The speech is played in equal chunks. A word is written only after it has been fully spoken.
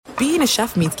being a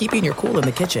chef means keeping your cool in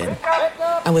the kitchen.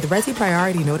 And with Resi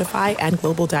Priority Notify and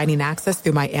Global Dining Access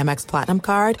through my Amex Platinum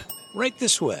card, right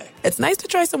this way. It's nice to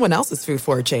try someone else's food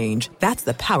for a change. That's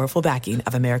the powerful backing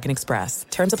of American Express.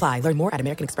 Terms apply. Learn more at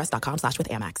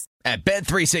americanexpress.com/withAmex. At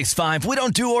Bet365, we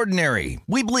don't do ordinary.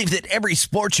 We believe that every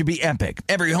sport should be epic.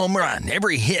 Every home run,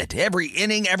 every hit, every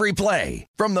inning, every play.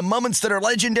 From the moments that are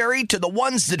legendary to the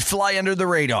ones that fly under the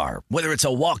radar. Whether it's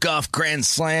a walk-off grand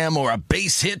slam or a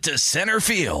base hit to center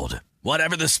field.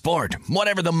 Whatever the sport,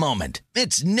 whatever the moment,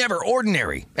 it's never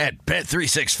ordinary at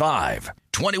Bet365.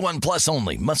 21 plus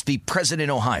only. Must be present in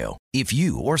Ohio. If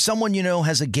you or someone you know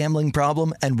has a gambling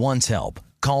problem and wants help,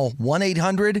 call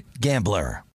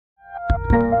 1-800-GAMBLER.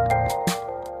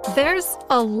 There's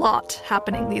a lot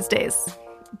happening these days,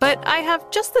 but I have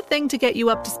just the thing to get you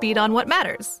up to speed on what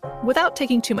matters without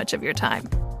taking too much of your time.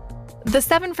 The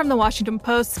 7 from the Washington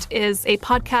Post is a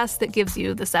podcast that gives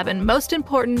you the 7 most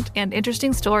important and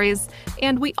interesting stories,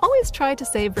 and we always try to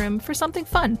save room for something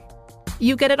fun.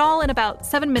 You get it all in about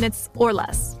 7 minutes or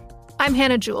less. I'm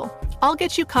Hannah Jewell. I'll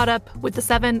get you caught up with the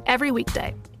 7 every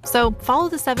weekday. So follow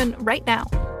the 7 right now.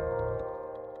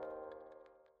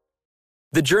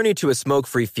 The journey to a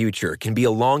smoke-free future can be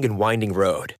a long and winding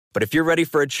road. But if you're ready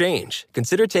for a change,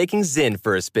 consider taking Zyn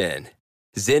for a spin.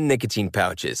 Zyn nicotine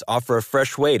pouches offer a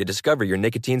fresh way to discover your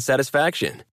nicotine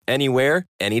satisfaction. Anywhere,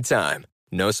 anytime.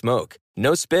 No smoke,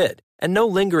 no spit, and no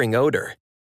lingering odor.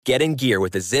 Get in gear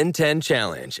with the Zyn 10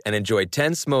 Challenge and enjoy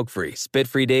 10 smoke-free,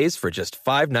 spit-free days for just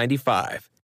 $5.95.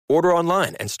 Order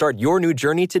online and start your new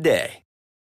journey today.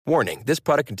 Warning, this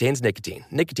product contains nicotine.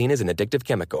 Nicotine is an addictive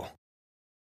chemical.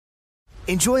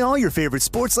 Enjoy all your favorite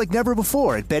sports like never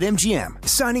before at BetMGM.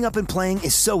 Signing up and playing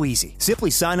is so easy.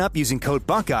 Simply sign up using code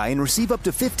Buckeye and receive up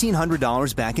to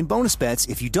 $1,500 back in bonus bets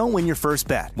if you don't win your first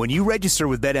bet. When you register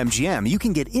with BetMGM, you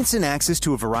can get instant access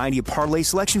to a variety of parlay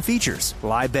selection features,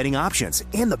 live betting options,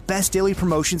 and the best daily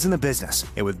promotions in the business.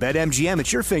 And with BetMGM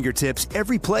at your fingertips,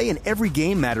 every play and every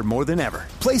game matter more than ever.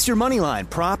 Place your moneyline,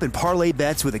 prop, and parlay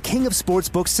bets with the king of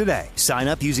sportsbooks today. Sign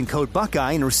up using code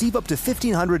Buckeye and receive up to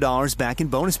 $1,500 back in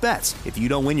bonus bets if you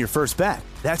don't win your first bet.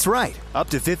 That's right, up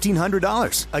to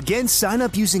 $1,500. Again, sign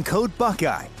up using code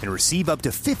Buckeye and receive up to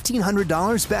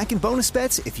 $1,500 back in bonus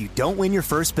bets if you don't win your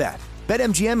first bet.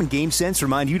 BetMGM and GameSense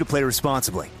remind you to play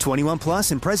responsibly. 21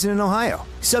 plus and present in Ohio.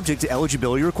 Subject to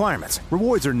eligibility requirements.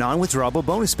 Rewards are non-withdrawable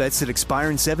bonus bets that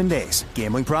expire in 7 days.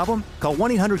 Gambling problem? Call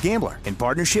 1-800-GAMBLER in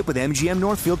partnership with MGM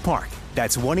Northfield Park.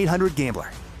 That's 1-800-GAMBLER.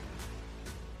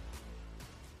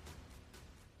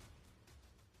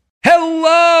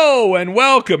 Hello and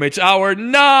welcome. It's our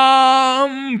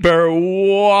number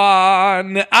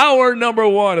one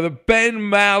of the Ben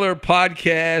Maller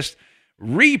podcast,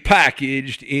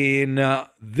 repackaged in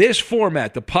this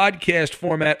format, the podcast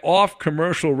format, off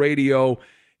commercial radio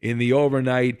in the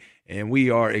overnight. And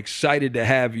we are excited to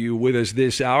have you with us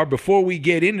this hour. Before we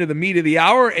get into the meat of the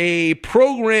hour, a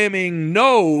programming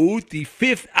note: the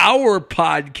 5th Hour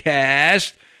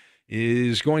podcast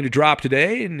is going to drop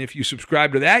today, and if you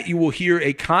subscribe to that, you will hear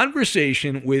a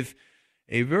conversation with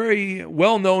a very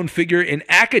well-known figure in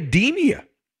academia,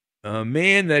 a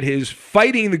man that is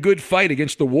fighting the good fight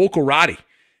against the wokerati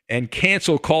and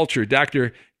cancel culture.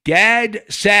 Dr. Gad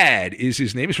Saad is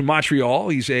his name. He's from Montreal.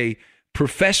 He's a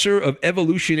professor of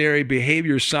evolutionary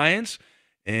behavior science,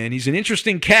 and he's an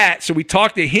interesting cat, so we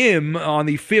talked to him on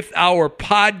the 5th Hour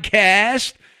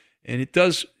podcast, and it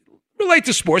does relate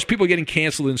to sports, people getting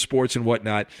canceled in sports and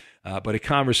whatnot, but a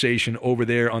conversation over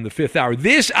there on the 5th Hour.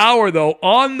 This hour, though,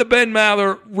 on the Ben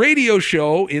Maller radio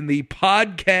show in the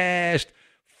podcast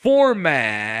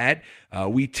format,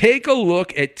 we take a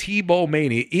look at Tebow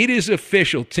Mania. It is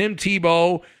official. Tim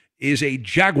Tebow is a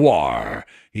Jaguar.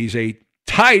 He's a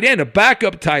tight end, a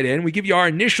backup tight end. We give you our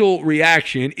initial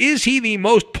reaction. Is he the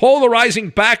most polarizing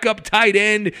backup tight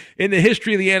end in the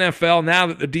history of the NFL now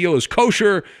that the deal is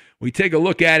kosher? We take a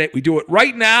look at it. We do it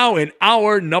right now in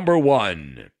hour number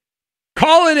one.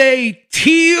 Call it a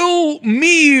teal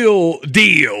meal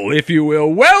deal, if you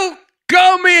will.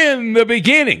 Welcome in the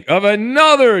beginning of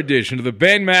another edition of the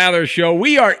Ben Maller Show.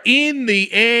 We are in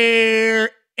the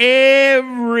air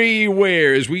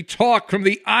everywhere as we talk from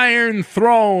the Iron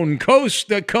Throne, coast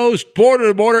to coast, border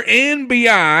to border, and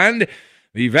beyond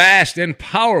the vast and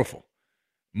powerful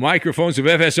microphones of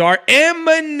FSR,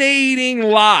 emanating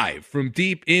live from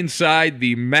deep inside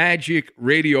the magic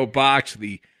radio box,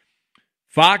 the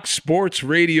Fox Sports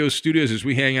Radio studios, as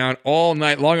we hang out all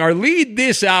night long. Our lead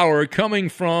this hour coming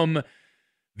from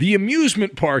the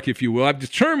amusement park, if you will. I've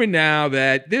determined now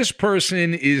that this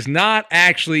person is not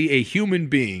actually a human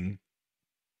being.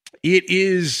 It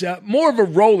is more of a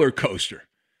roller coaster.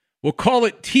 we'll call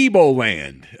it Tebow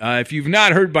land. If you've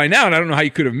not heard by now, and I don't know how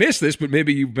you could have missed this, but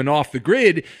maybe you've been off the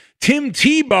grid, Tim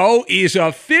Tebow is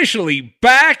officially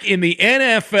back in the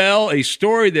NFL. A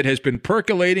story that has been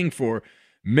percolating for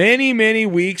many, many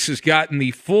weeks, has gotten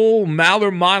the full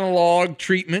Maller monologue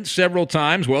treatment several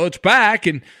times. Well, it's back,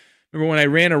 and remember when I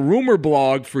ran a rumor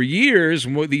blog for years,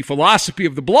 and the philosophy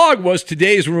of the blog was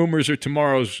today's rumors are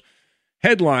tomorrow's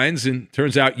headlines, and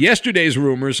turns out yesterday's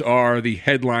rumors are the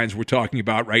headlines we're talking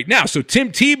about right now. So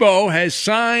Tim Tebow has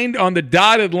signed on the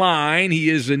dotted line. He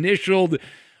has initialed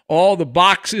all the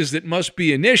boxes that must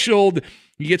be initialed.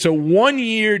 He gets a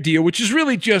 1-year deal, which is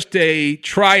really just a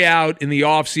tryout in the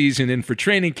offseason and for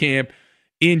training camp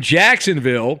in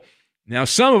Jacksonville. Now,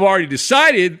 some have already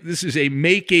decided this is a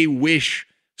make-a-wish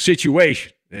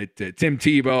situation. That Tim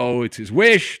Tebow, it's his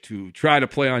wish to try to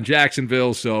play on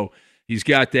Jacksonville, so he's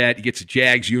got that. He gets a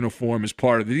Jags uniform as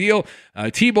part of the deal.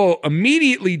 Tebow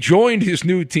immediately joined his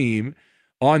new team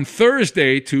on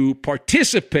Thursday to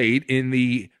participate in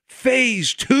the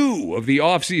Phase 2 of the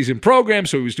offseason program.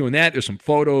 So he was doing that. There's some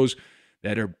photos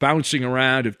that are bouncing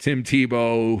around of Tim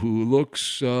Tebow, who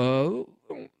looks a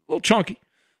little chunky.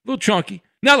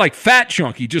 Not like fat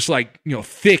chunky, just like,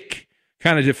 thick,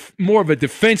 kind of more of a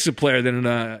defensive player than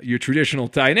your traditional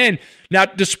tight end. Now,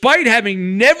 despite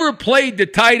having never played the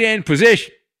tight end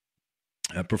position,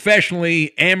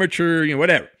 professionally, amateur,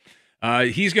 whatever,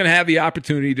 he's going to have the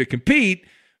opportunity to compete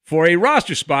for a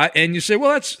roster spot. And you say,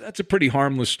 well, that's a pretty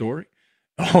harmless story.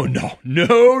 Oh,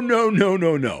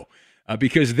 no.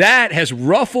 Because that has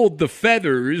ruffled the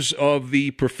feathers of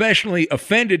the professionally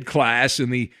offended class in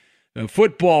the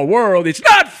football world. It's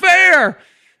not fair.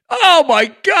 Oh, my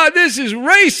God, this is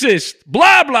racist.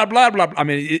 Blah, blah, blah, blah. I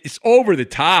mean, it's over the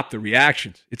top, the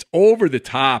reactions. It's over the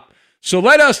top. So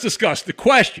let us discuss the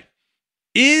question.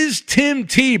 Is Tim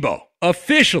Tebow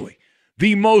officially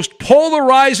the most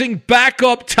polarizing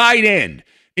backup tight end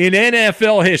in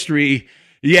NFL history?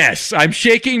 Yes, I'm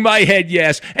shaking my head,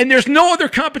 yes. And there's no other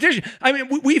competition. I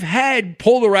mean, we've had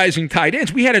polarizing tight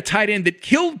ends. We had a tight end that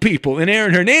killed people in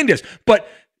Aaron Hernandez. But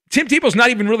Tim Tebow's not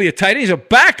even really a tight end. He's a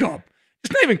backup.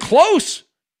 It's not even close.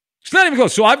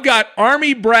 So I've got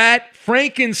Army Brat,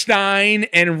 Frankenstein,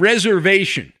 and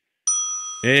Reservation.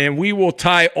 And we will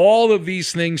tie all of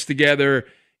these things together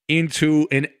into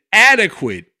an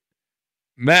adequate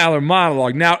Maller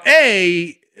monologue. Now,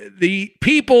 the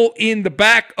people in the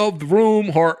back of the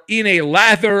room are in a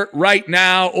lather right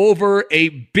now over a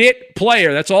bit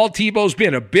player. That's all Tebow's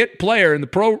been, a bit player in the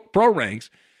pro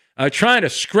ranks, trying to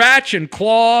scratch and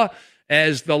claw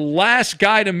as the last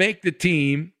guy to make the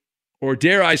team, or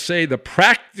dare I say the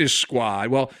practice squad.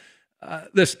 Well,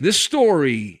 listen, this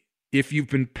story, if you've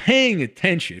been paying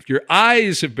attention, if your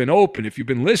eyes have been open, if you've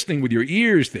been listening with your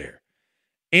ears there,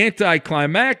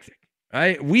 anticlimactic.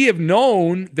 Right? We have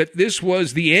known that this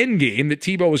was the end game, that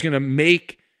Tebow was going to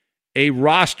make a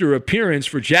roster appearance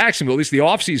for Jacksonville, at least the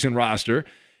offseason roster,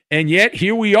 and yet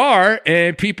here we are,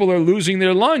 and people are losing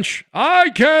their lunch. I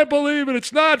can't believe it.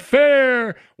 It's not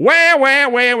fair. Wah.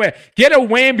 Get a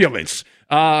wambulance.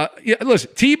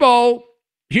 Listen, Tebow,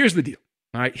 here's the deal.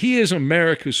 All right, he is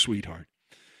America's sweetheart.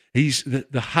 He's the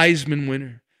Heisman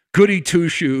winner, goody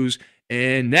two-shoes,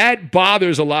 and that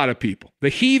bothers a lot of people. The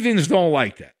heathens don't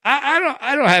like that. I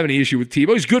don't have any issue with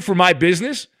Tebow. He's good for my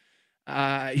business.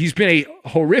 He's been a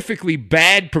horrifically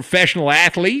bad professional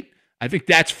athlete. I think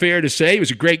that's fair to say. He was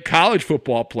a great college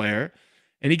football player,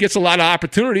 and he gets a lot of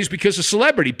opportunities because of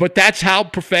celebrity. But that's how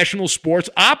professional sports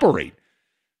operate.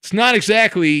 It's not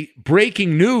exactly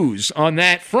breaking news on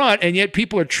that front, and yet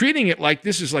people are treating it like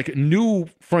this is like a new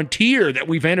frontier that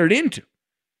we've entered into.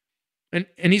 And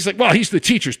he's like, well, he's the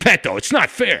teacher's pet, though. It's not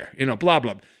fair, blah,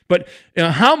 blah. But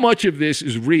how much of this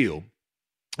is real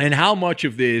and how much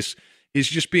of this is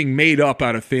just being made up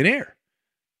out of thin air,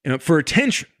 for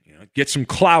attention, get some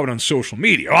clout on social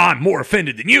media. Oh, I'm more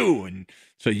offended than you. And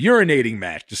it's a urinating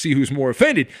match to see who's more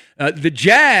offended. The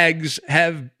Jags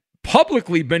have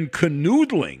publicly been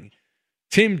canoodling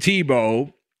Tim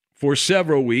Tebow for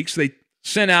several weeks. They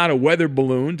sent out a weather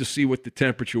balloon to see what the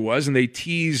temperature was, and they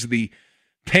teased the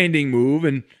pending move,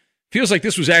 and feels like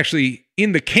this was actually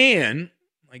in the can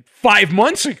like 5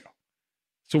 months ago.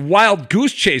 It's a wild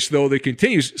goose chase, though, that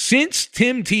continues. Since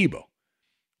Tim Tebow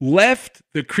left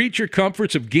the creature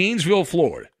comforts of Gainesville,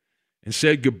 Florida, and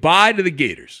said goodbye to the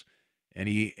Gators, and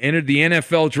he entered the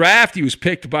NFL draft, he was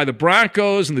picked by the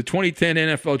Broncos in the 2010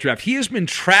 NFL draft. He has been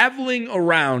traveling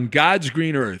around God's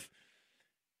green earth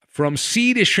from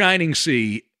sea to shining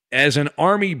sea as an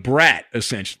Army brat,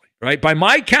 essentially. Right? By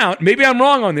my count, maybe I'm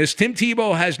wrong on this, Tim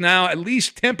Tebow has now at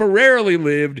least temporarily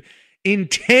lived in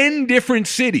 10 different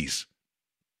cities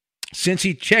since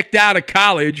he checked out of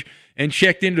college and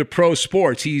checked into pro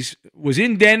sports. He was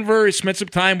in Denver, spent some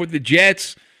time with the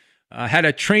Jets, had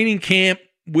a training camp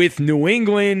with New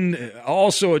England,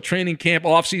 also a training camp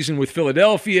offseason with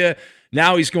Philadelphia.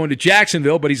 Now he's going to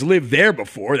Jacksonville, but he's lived there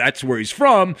before. That's where he's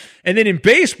from. And then in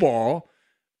baseball,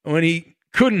 when he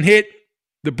couldn't hit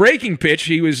the breaking pitch,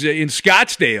 he was in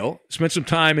Scottsdale, spent some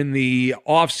time in the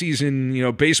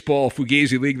offseason, baseball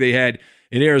Fugazi League they had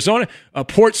in Arizona,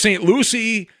 Port St.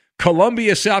 Lucie,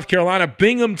 Columbia, South Carolina,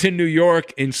 Binghamton, New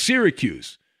York, and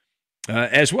Syracuse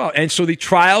as well. And so the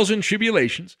trials and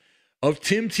tribulations of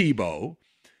Tim Tebow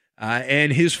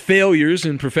and his failures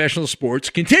in professional sports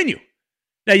continue.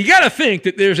 Now, you got to think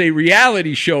that there's a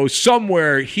reality show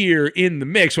somewhere here in the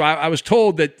mix. So I was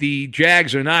told that the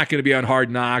Jags are not going to be on Hard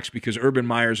Knocks because Urban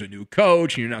Meyer's a new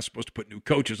coach, and you're not supposed to put new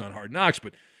coaches on Hard Knocks,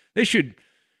 but they should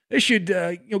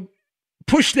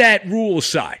push that rule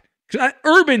aside.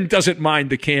 Urban doesn't mind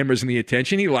the cameras and the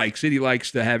attention. He likes it. He likes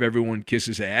to have everyone kiss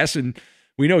his ass, and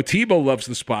we know Tebow loves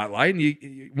the spotlight,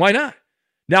 and why not?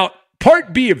 Now,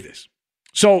 part B of this.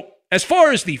 So as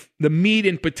far as the meat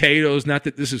and potatoes, not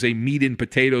that this is a meat and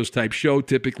potatoes type show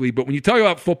typically, but when you talk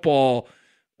about football,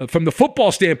 from the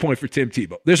football standpoint for Tim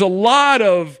Tebow, there's a lot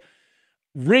of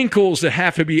wrinkles that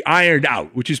have to be ironed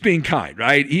out, which is being kind,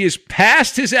 right? He is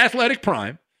past his athletic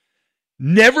prime,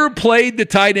 never played the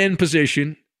tight end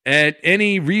position at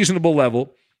any reasonable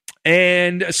level,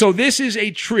 and so this is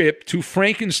a trip to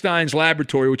Frankenstein's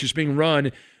laboratory, which is being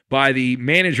run by the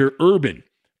manager Urban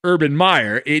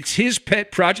Meyer. It's his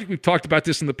pet project. We've talked about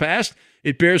this in the past.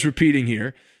 It bears repeating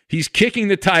here. He's kicking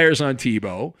the tires on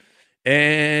Tebow,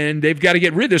 and they've got to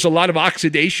get rid. There's a lot of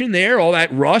oxidation there, all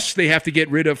that rust they have to get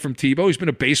rid of from Tebow. He's been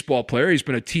a baseball player. He's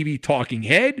been a TV talking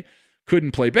head.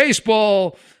 Couldn't play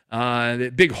baseball.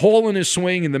 The big hole in his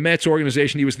swing in the Mets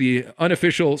organization. He was the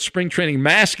unofficial spring training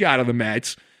mascot of the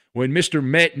Mets. When Mr.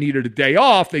 Met needed a day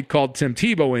off, they called Tim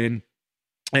Tebow in,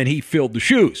 and he filled the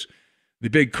shoes. The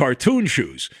big cartoon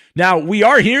shoes. Now, we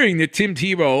are hearing that Tim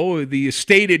Tebow, the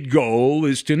stated goal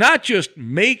is to not just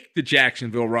make the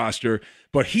Jacksonville roster,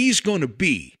 but he's going to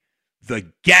be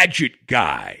the gadget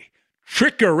guy.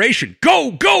 Trickeration.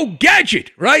 Go gadget,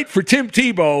 right? For Tim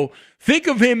Tebow, think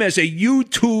of him as a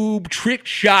YouTube trick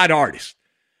shot artist.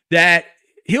 That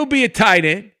he'll be a tight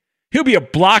end. He'll be a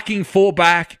blocking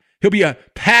fullback. He'll be a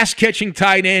pass-catching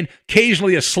tight end,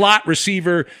 occasionally a slot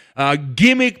receiver,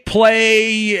 gimmick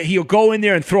play. He'll go in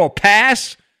there and throw a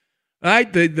pass,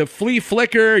 right? The flea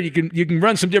flicker. You can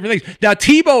run some different things. Now,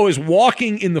 Tebow is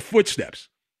walking in the footsteps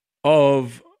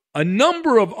of a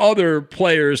number of other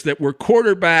players that were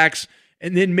quarterbacks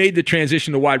and then made the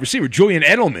transition to wide receiver. Julian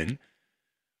Edelman,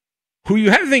 who you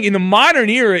have to think in the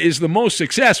modern era is the most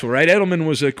successful, right? Edelman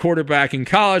was a quarterback in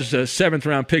college, a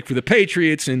seventh-round pick for the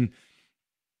Patriots, and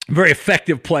very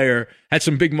effective player, had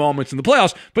some big moments in the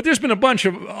playoffs, but there's been a bunch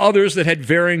of others that had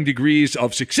varying degrees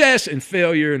of success and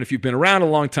failure, and if you've been around a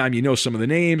long time, you know some of the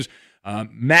names.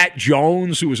 Matt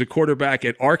Jones, who was a quarterback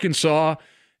at Arkansas,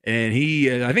 and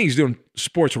I think he's doing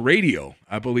sports radio,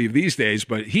 I believe, these days,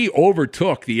 but he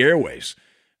overtook the airwaves.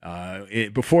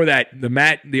 Before that,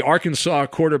 the Arkansas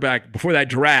quarterback, before that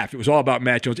draft, it was all about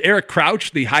Matt Jones. Eric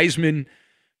Crouch, the Heisman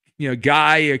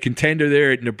guy, a contender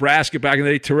there at Nebraska back in the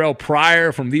day, Terrell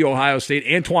Pryor from the Ohio State,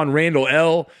 Antoine Randall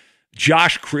L.,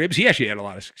 Josh Cribbs. He actually had a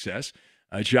lot of success.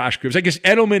 Josh Cribbs. I guess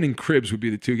Edelman and Cribbs would be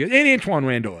the two guys. And Antoine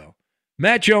Randall L.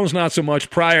 Matt Jones, not so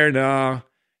much. Pryor, no.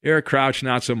 Eric Crouch,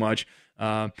 not so much.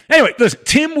 Anyway, listen,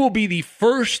 Tim will be the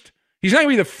first. He's not going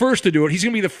to be the first to do it. He's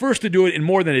going to be the first to do it in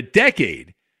more than a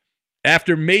decade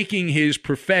after making his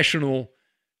professional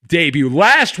debut.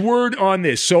 Last word on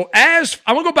this. So I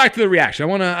want to go back to the reaction.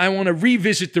 I want to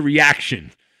revisit the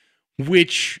reaction,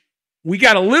 which we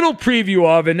got a little preview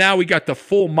of, and now we got the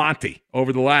full Monty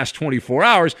over the last 24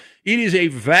 hours. It is a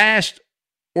vast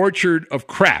orchard of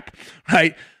crap,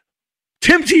 right?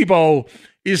 Tim Tebow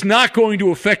is not going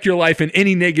to affect your life in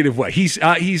any negative way. He's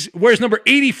wears number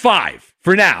 85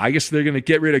 for now. I guess they're going to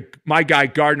get rid of my guy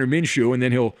Gardner Minshew, and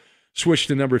then he'll switch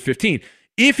to number 15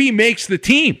 if he makes the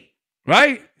team,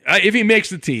 right? If he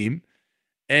makes the team,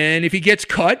 and if he gets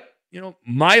cut,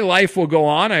 my life will go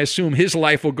on. I assume his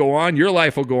life will go on. Your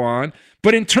life will go on.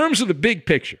 But in terms of the big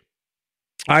picture,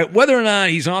 whether or not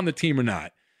he's on the team or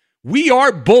not, we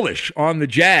are bullish on the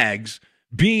Jags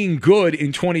being good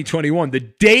in 2021. The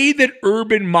day that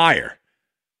Urban Meyer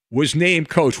was named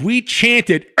coach, we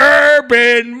chanted,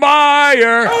 Urban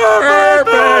Meyer!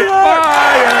 Urban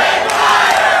Meyer!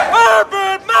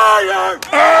 Urban Meyer!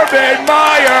 Urban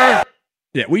Meyer!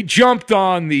 Yeah, we jumped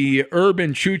on the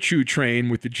Urban choo-choo train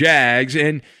with the Jags,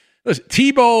 and Listen,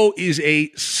 Tebow is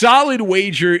a solid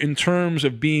wager in terms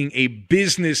of being a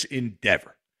business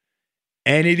endeavor.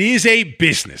 And it is a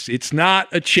business. It's not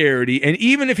a charity. And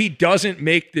even if he doesn't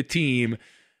make the team,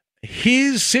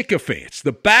 his sycophants,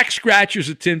 the back scratchers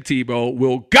of Tim Tebow,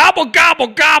 will gobble, gobble,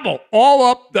 gobble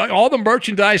all the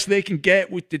merchandise they can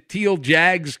get with the teal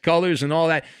Jags colors and all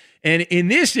that. And in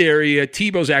this area,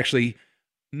 Tebow's actually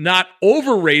not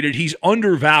overrated. He's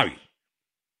undervalued.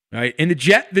 Right? And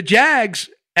the Jags,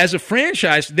 as a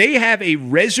franchise, they have a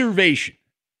reservation,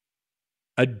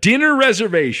 a dinner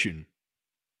reservation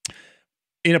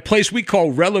in a place we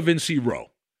call Relevancy Row.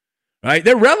 Right?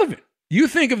 They're relevant. You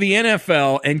think of the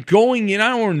NFL and going in, I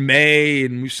don't know, in May,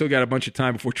 and we've still got a bunch of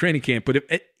time before training camp, but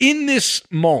in this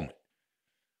moment,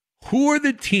 who are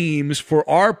the teams for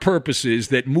our purposes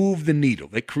that move the needle,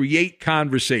 that create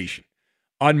conversation?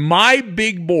 On my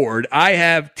big board, I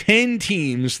have 10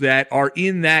 teams that are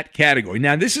in that category.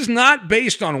 Now, this is not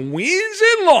based on wins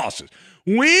and losses,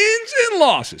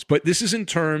 but this is in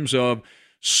terms of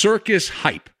circus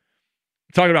hype.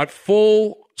 I'm talking about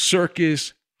full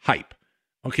circus hype.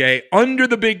 Okay, under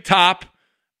the big top,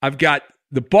 I've got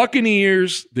the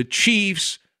Buccaneers, the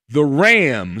Chiefs, the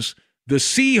Rams, the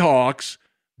Seahawks,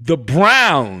 the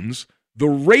Browns, the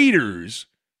Raiders,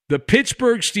 the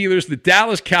Pittsburgh Steelers, the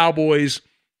Dallas Cowboys,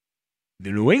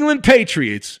 the New England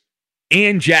Patriots,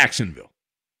 and Jacksonville.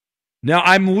 Now,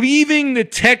 I'm leaving the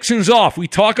Texans off. We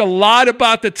talk a lot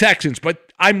about the Texans,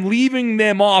 but I'm leaving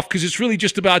them off because it's really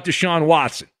just about Deshaun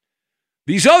Watson.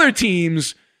 These other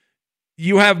teams,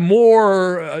 you have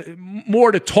more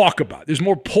to talk about. There's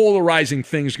more polarizing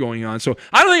things going on. So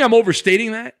I don't think I'm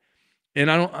overstating that,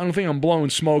 and I don't think I'm blowing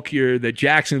smoke here that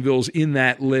Jacksonville's in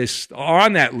that list or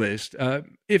on that list.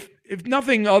 If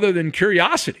nothing other than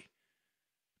curiosity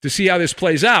to see how this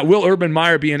plays out. Will Urban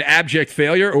Meyer be an abject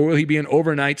failure, or will he be an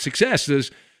overnight success?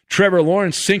 Does Trevor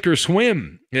Lawrence sink or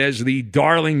swim as the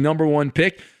darling number one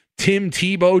pick? Tim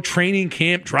Tebow training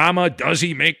camp drama. Does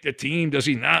he make the team? Does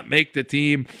he not make the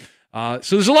team? So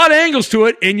there's a lot of angles to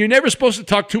it, and you're never supposed to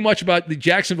talk too much about the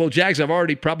Jacksonville Jags. I've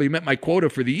already probably met my quota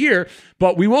for the year,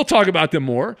 but we will talk about them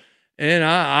more, and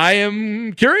I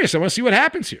am curious. I want to see what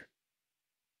happens here.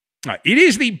 All right, it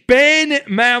is the Ben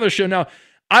Maller Show. Now,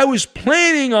 I was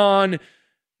planning on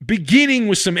beginning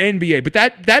with some NBA, but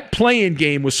that play-in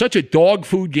game was such a dog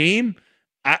food game,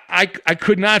 I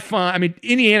could not find – I mean,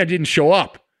 Indiana didn't show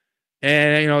up.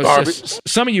 And, you know,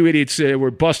 some of you idiots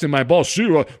were busting my balls. See,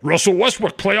 Russell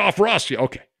Westbrook, playoff Russ. Yeah,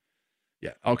 okay.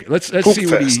 Yeah, okay. Let's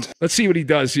see what he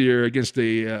does here against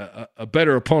a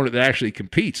better opponent that actually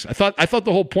competes. I thought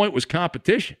the whole point was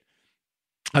competition.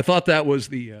 I thought that was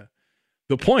the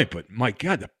point, but my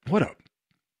God, what a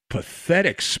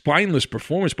pathetic, spineless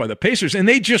performance by the Pacers. And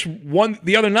they just won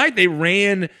the other night. They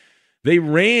ran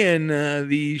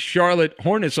the Charlotte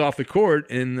Hornets off the court,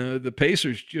 and the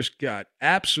Pacers just got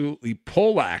absolutely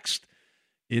poleaxed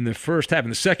in the first half. In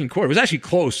the second quarter, it was actually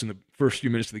close in the first few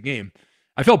minutes of the game.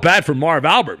 I felt bad for Marv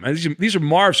Albert. Man, these are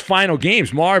Marv's final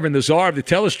games. Marv and the czar of the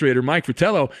telestrator, Mike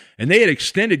Fratello, and they had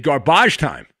extended garbage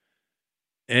time.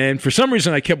 And for some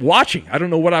reason, I kept watching. I don't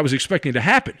know what I was expecting to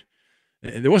happen.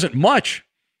 There wasn't much.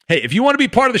 Hey, if you want to be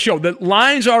part of the show, the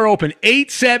lines are open.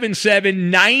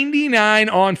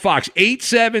 877-99 on Fox.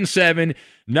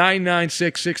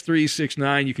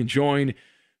 877-996-6369. You can join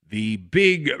the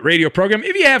big radio program.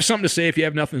 If you have something to say, if you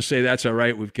have nothing to say, that's all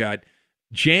right. We've got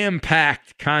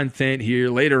jam-packed content here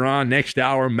later on. Next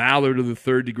hour, Mallard of the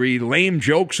Third Degree. Lame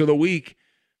jokes of the week.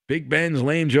 Big Ben's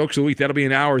lame jokes of the week. That'll be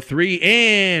in hour 3.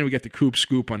 And we got the Coop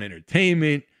Scoop on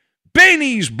entertainment.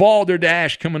 Benny's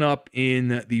Balderdash coming up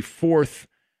in the fourth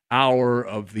hour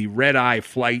of the red-eye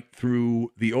flight through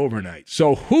the overnight.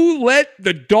 So who let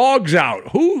the dogs out?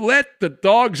 Who let the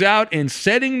dogs out? And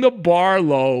setting the bar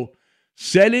low.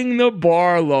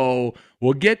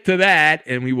 We'll get to that,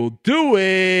 and we will do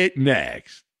it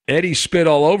next. Eddie spit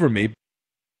all over me.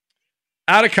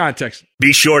 Out of context.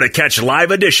 Be sure to catch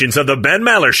live editions of the Ben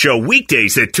Maller Show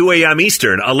weekdays at 2 a.m.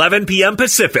 Eastern, 11 p.m.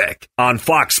 Pacific on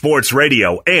Fox Sports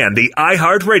Radio and the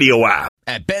iHeartRadio app.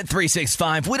 At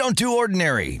Bet365, we don't do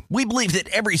ordinary. We believe that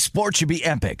every sport should be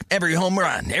epic. Every home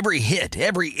run, every hit,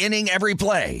 every inning, every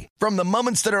play. From the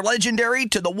moments that are legendary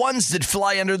to the ones that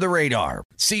fly under the radar.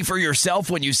 See for yourself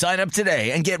when you sign up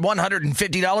today and get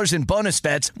 $150 in bonus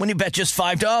bets when you bet just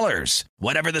 $5.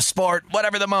 Whatever the sport,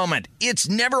 whatever the moment, it's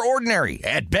never ordinary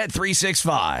at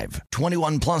Bet365.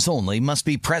 21 plus only. Must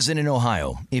be present in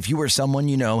Ohio. If you or someone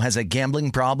you know has a gambling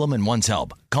problem and wants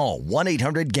help, call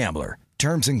 1-800-GAMBLER.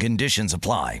 Terms and conditions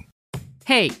apply.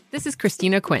 Hey, this is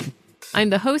Christina Quinn. I'm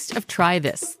the host of Try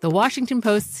This, the Washington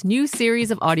Post's new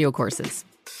series of audio courses.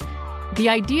 The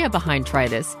idea behind Try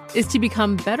This is to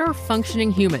become better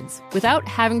functioning humans without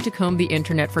having to comb the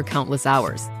internet for countless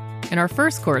hours. In our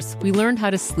first course, we learned how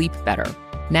to sleep better.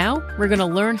 Now, we're going to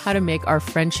learn how to make our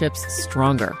friendships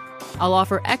stronger. I'll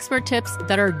offer expert tips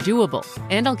that are doable,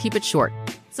 and I'll keep it short.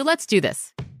 So let's do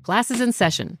this. Class is in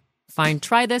session. Find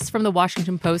Try This from the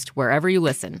Washington Post wherever you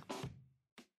listen.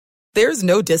 There's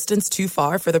no distance too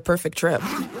far for the perfect trip.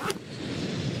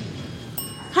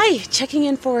 Hi, checking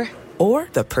in for... Or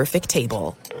the perfect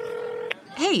table.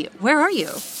 Hey, where are you?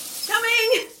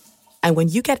 Coming! And when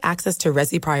you get access to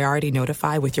Resi Priority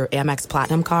Notify with your Amex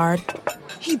Platinum card...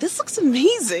 Hey, this looks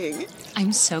amazing.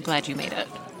 I'm so glad you made it.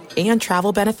 And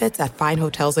travel benefits at fine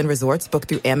hotels and resorts booked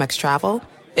through Amex Travel,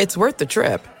 it's worth the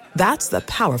trip. That's the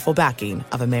powerful backing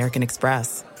of American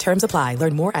Express. Terms apply.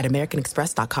 Learn more at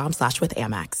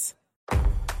americanexpress.com/withAmex.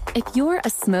 If you're a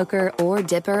smoker or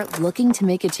dipper looking to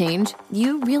make a change,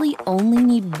 you really only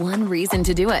need one reason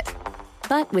to do it.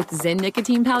 But with Zyn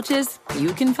nicotine pouches,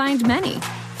 you can find many.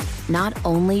 Not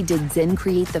only did Zyn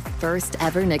create the first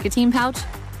ever nicotine pouch,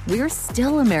 we're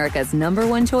still America's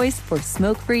 #1 choice for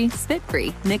smoke-free,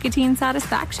 spit-free nicotine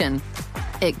satisfaction.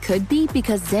 It could be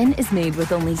because Zyn is made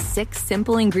with only 6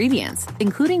 simple ingredients,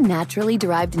 including naturally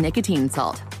derived nicotine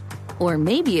salt. Or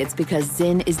maybe it's because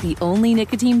Zyn is the only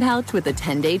nicotine pouch with a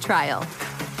 10-day trial.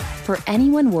 For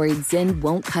anyone worried Zyn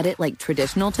won't cut it like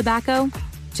traditional tobacco,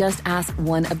 just ask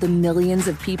one of the millions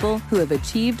of people who have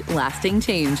achieved lasting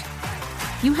change.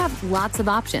 You have lots of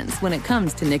options when it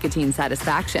comes to nicotine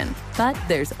satisfaction, but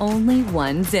there's only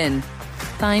one Zyn.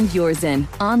 Find your Zyn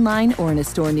online or in a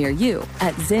store near you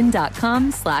at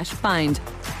zyn.com/find.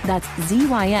 That's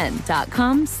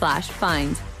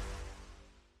ZYN.com/find.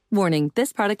 Warning,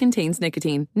 this product contains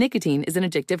nicotine. Nicotine is an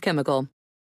addictive chemical.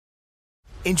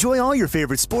 Enjoy all your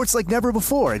favorite sports like never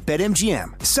before at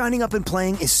BetMGM. Signing up and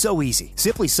playing is so easy.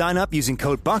 Simply sign up using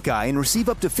code Buckeye and receive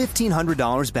up to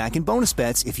 $1,500 back in bonus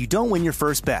bets if you don't win your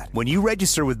first bet. When you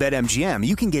register with BetMGM,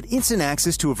 you can get instant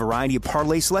access to a variety of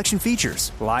parlay selection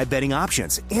features, live betting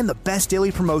options, and the best daily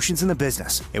promotions in the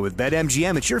business. And with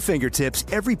BetMGM at your fingertips,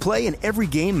 every play and every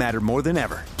game matter more than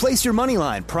ever. Place your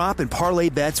moneyline, prop, and parlay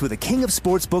bets with the king of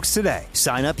sportsbooks today.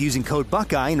 Sign up using code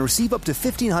Buckeye and receive up to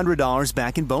 $1,500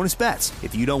 back in bonus bets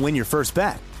if you don't win your first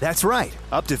bet. That's right,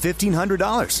 up to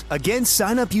 $1,500. Again,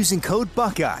 sign up using code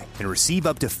Buckeye and receive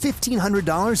up to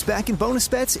 $1,500 back in bonus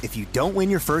bets if you don't win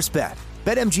your first bet.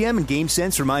 BetMGM and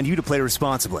GameSense remind you to play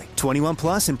responsibly. 21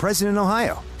 plus and present in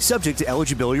Ohio. Subject to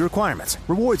eligibility requirements.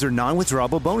 Rewards are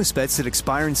non-withdrawable bonus bets that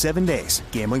expire in 7 days.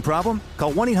 Gambling problem?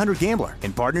 Call 1-800-GAMBLER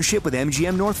in partnership with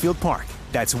MGM Northfield Park.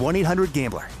 That's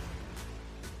 1-800-GAMBLER.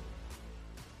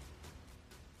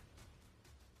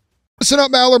 Listen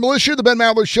up, Maller Militia. The Ben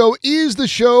Maller Show is the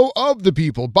show of the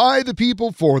people, by the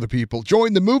people, for the people.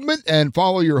 Join the movement and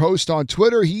follow your host on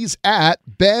Twitter. He's at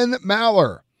Ben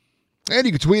Maller. And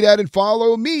you can tweet at and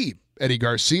follow me, Eddie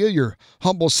Garcia, your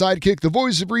humble sidekick, the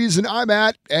voice of reason. I'm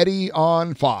at Eddie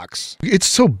on Fox. It's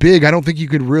so big, I don't think you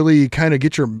could really kind of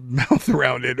get your mouth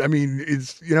around it. I mean,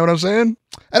 it's, you know what I'm saying?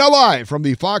 And now live from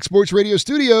the Fox Sports Radio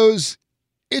studios,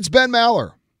 it's Ben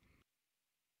Maller.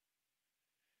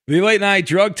 The late night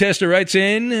drug tester writes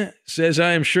in, says,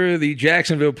 I am sure the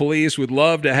Jacksonville police would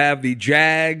love to have the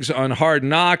Jags on Hard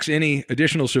Knocks. Any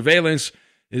additional surveillance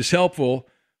is helpful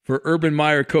for Urban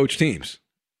Meyer coach teams.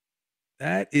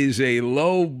 That is a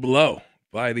low blow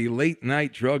by the late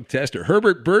night drug tester.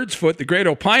 Herbert Birdsfoot, the great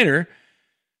opiner,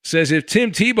 says if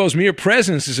Tim Tebow's mere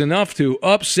presence is enough to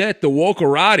upset the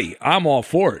wokerati, I'm all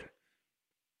for it.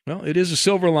 Well, it is a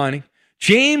silver lining.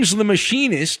 James the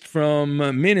Machinist from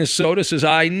Minnesota says,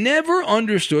 I never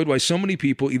understood why so many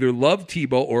people either love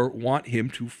Tebow or want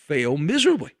him to fail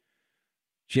miserably.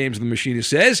 James the Machinist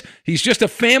says, he's just a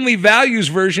family values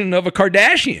version of a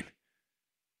Kardashian.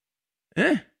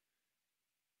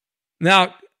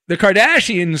 Now, the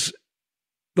Kardashians,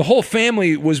 the whole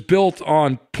family was built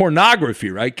on pornography,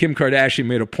 right? Kim Kardashian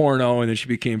made a porno and then she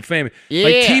became famous. Yeah.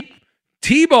 Like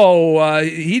Tebow,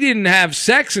 he didn't have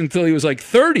sex until he was like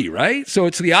 30, right? So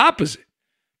it's the opposite.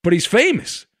 But he's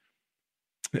famous.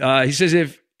 He says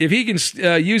if he can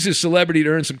use his celebrity to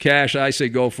earn some cash, I say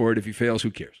go for it. If he fails, who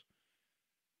cares?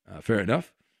 Fair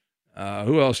enough.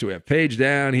 Who else do we have? Page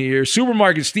down here.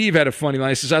 Supermarket Steve had a funny line.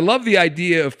 He says, I love the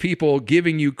idea of people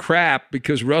giving you crap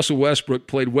because Russell Westbrook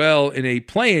played well in a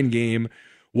play-in game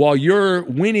while you're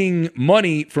winning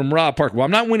money from Rob Parker. Well,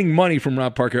 I'm not winning money from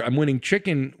Rob Parker. I'm winning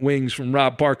chicken wings from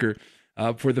Rob Parker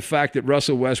for the fact that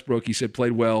Russell Westbrook, he said,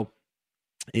 played well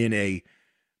in a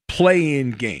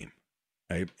play-in game.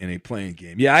 Right? In a play-in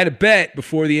game. Yeah, I had a bet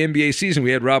before the NBA season.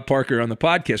 We had Rob Parker on the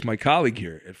podcast, my colleague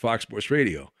here at Fox Sports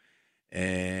Radio.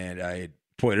 And I had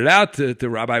pointed out to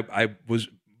Rob, I was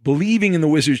believing in the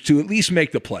Wizards to at least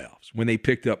make the playoffs when they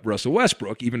picked up Russell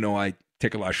Westbrook, even though I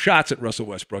take a lot of shots at Russell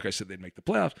Westbrook. I said they'd make the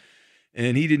playoffs.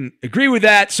 And he didn't agree with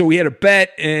that, so we had a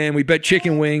bet, and we bet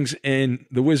chicken wings, and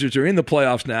the Wizards are in the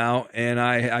playoffs now, and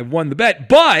I won the bet.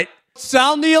 But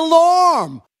sound the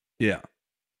alarm! Yeah.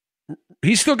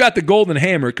 He's still got the golden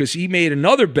hammer because he made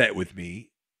another bet with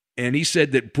me, and he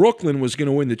said that Brooklyn was going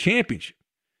to win the championship.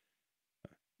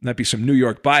 Might be some New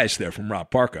York bias there from Rob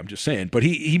Parker, I'm just saying. But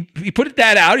he put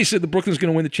that out. He said the Brooklyn's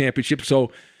going to win the championship,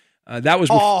 so that was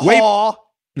way.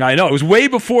 I know, it was way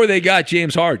before they got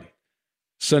James Harden.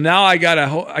 So now I gotta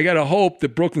hope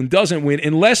that Brooklyn doesn't win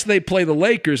unless they play the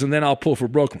Lakers, and then I'll pull for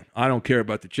Brooklyn. I don't care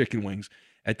about the chicken wings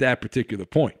at that particular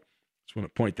point. Just want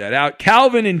to point that out.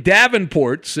 Calvin in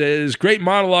Davenport says, great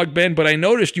monologue, Ben, but I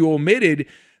noticed you omitted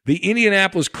the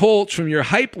Indianapolis Colts from your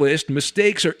hype list.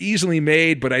 Mistakes are easily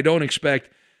made, but I don't expect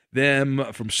them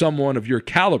from someone of your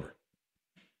caliber.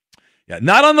 Yeah,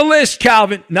 not on the list,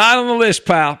 Calvin. Not on the list,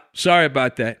 pal. Sorry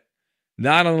about that.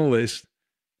 Not on the list.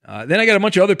 Then I got a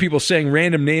bunch of other people saying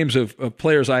random names of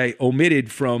players I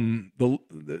omitted from the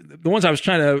ones I was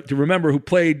trying to remember who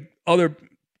played other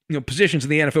positions in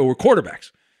the NFL were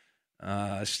quarterbacks.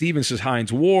 Steven says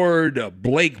Hines Ward.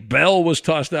 Blake Bell was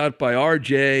tossed out by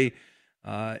RJ,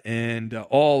 and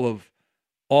all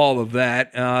of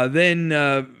that. Then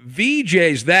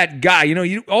VJ's that guy.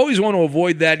 You always want to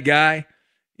avoid that guy.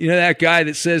 That guy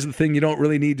that says the thing you don't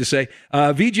really need to say.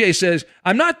 VJ says,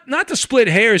 I'm not to split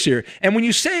hairs here. And when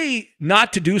you say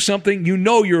not to do something,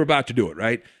 you're about to do it,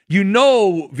 right?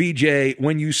 VJ,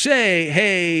 when you say,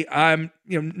 hey, I'm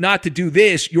not to do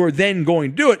this, you're then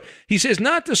going to do it. He says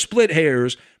not to split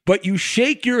hairs, but you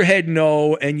shake your head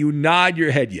no and you nod your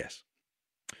head yes.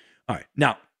 All right.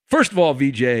 Now, first of all,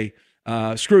 VJ,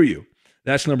 screw you.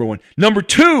 That's number one. Number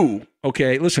two,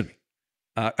 okay, listen to me.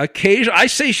 Occasionally, I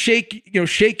say shake your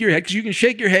head because you can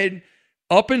shake your head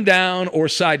up and down or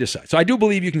side to side. So I do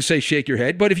believe you can say shake your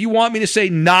head. But if you want me to say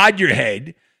nod your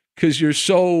head because you're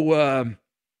so, I don't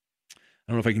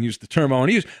know if I can use the term I want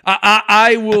to use.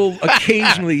 I will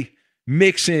occasionally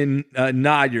mix in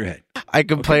nod your head. I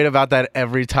complain about that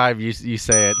every time you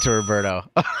say it to Roberto.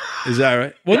 Is that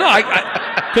right? Well, no,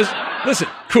 because listen,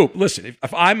 Coop, listen.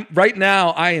 If I'm right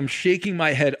now, I am shaking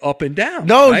my head up and down.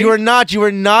 No, right? you are not. You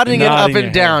are nodding it up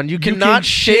and down. You cannot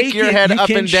shake your head up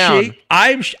and down.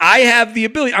 I have the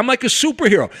ability. I'm like a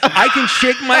superhero. I can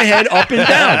shake my head up and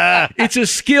down. It's a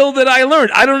skill that I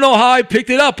learned. I don't know how I picked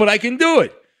it up, but I can do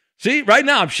it. See, right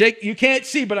now I'm shaking. You can't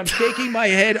see, but I'm shaking my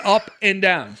head up and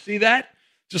down. See that?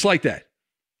 Just like that.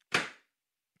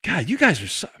 God, you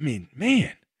guys are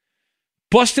man,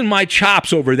 busting my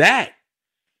chops over that.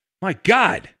 My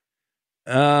God.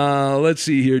 Let's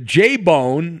see here.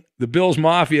 J-Bone, the Bills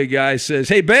Mafia guy, says,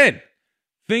 hey, Ben,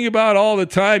 think about all the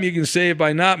time you can save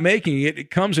by not making it.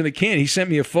 It comes in a can. He sent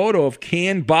me a photo of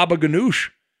canned baba ganoush.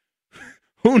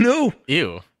 Who knew?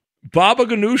 Ew. Baba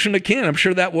ganoush in a can. I'm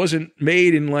sure that wasn't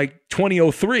made in like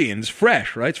 2003 and it's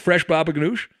fresh, right? It's fresh baba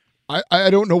ganoush. I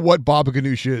don't know what baba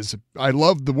ganoush is. I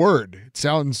love the word. It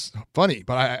sounds funny,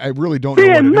 but I really don't know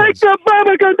what it make is. the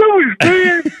baba ganoush,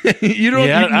 man. You don't.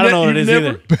 Yeah, I don't know what it is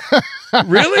either.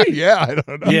 Really? Yeah, I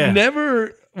don't know. Yeah.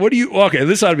 Never. What do you? Okay,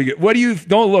 this ought to be good. What do you?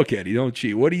 Don't look at it. Don't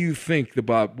cheat. What do you think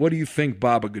What do you think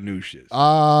baba ganoush is?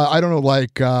 I don't know,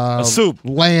 like a soup,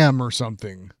 lamb or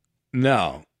something.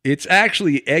 No, it's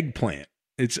actually eggplant.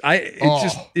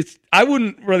 I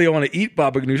wouldn't really want to eat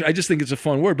baba ganoush. I just think it's a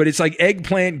fun word, but it's like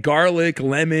eggplant, garlic,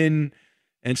 lemon,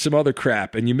 and some other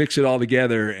crap, and you mix it all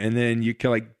together, and then you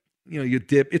kind of you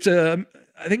dip.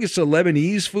 I think it's a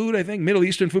Lebanese food. I think Middle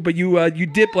Eastern food, but you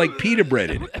dip like pita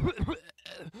bread in it,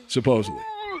 supposedly.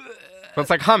 So it's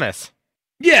like hummus.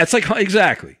 Yeah, it's like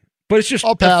exactly, but it's just.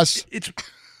 I'll pass.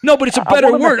 No, but it's a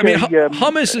better word. I mean,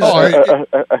 hummus is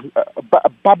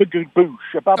baba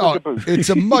ganoush. It's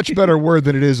a much better word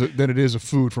than it is a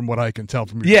food, from what I can tell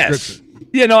from your description.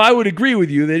 Yeah, no, I would agree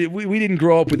with you that we didn't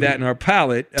grow up with that in our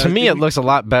palate. To me, it looks a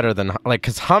lot better than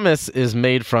because hummus is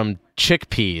made from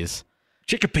chickpeas.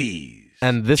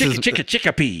 And this is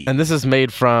chickpea. And this is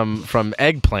made from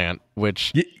eggplant,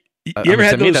 which you ever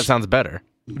had to me that sounds better.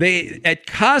 They at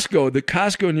Costco, the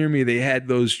Costco near me, they had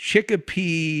those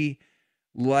chickpea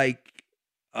like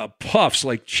puffs,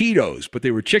 like Cheetos, but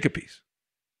they were chickpeas.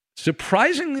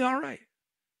 Surprisingly, all right.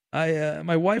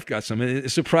 My wife got some,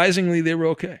 and surprisingly, they were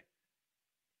okay.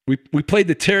 We played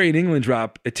the Terry in England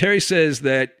drop. Terry says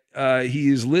that he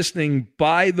is listening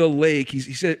by the lake. He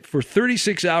said for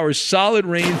 36 hours, solid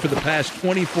rain for the past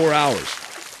 24 hours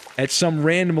at some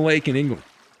random lake in England.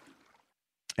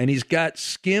 And he's got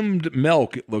skimmed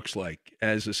milk, it looks like,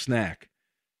 as a snack.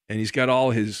 And he's got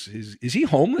all his is he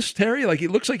homeless, Terry? Like, it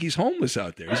looks like he's homeless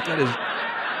out there.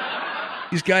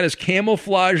 He's got his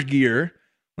camouflage gear.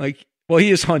 Like, well,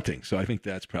 he is hunting, so I think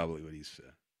that's probably what he's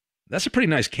that's a pretty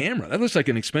nice camera. That looks like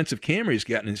an expensive camera he's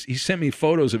got. And he sent me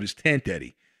photos of his tent,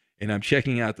 Eddie, and I'm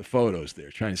checking out the photos there,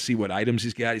 trying to see what items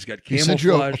he's got. He's got camouflage. He sent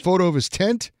you a photo of his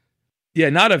tent? Yeah,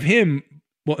 not of him.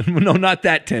 Well, no, not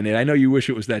that tent. I know you wish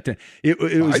it was that tent. It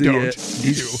was I don't.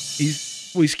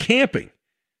 He's camping,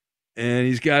 and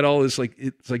he's got all this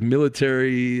it's like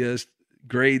military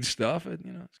grade stuff.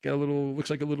 And, it's got looks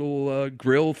like a little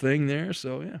grill thing there.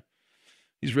 So yeah,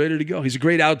 he's ready to go. He's a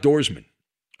great outdoorsman.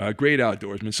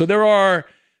 So there are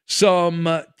some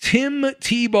Tim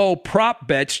Tebow prop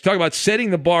bets. Talk about setting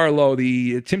the bar low.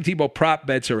 The Tim Tebow prop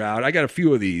bets are out. I got a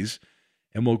few of these,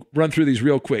 and we'll run through these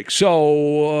real quick.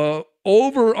 So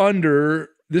over under,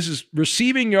 this is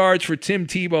receiving yards for Tim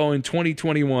Tebow in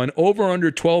 2021. Over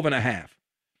under 12.5.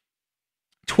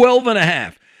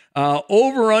 12.5.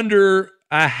 Over under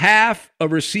a half a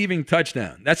receiving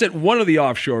touchdown. That's at one of the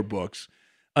offshore books.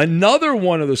 Another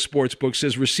one of the sports books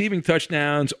says receiving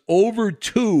touchdowns over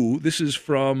 2. This is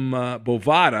from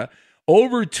Bovada.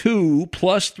 Over 2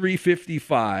 plus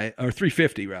 355 or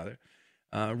 350 rather.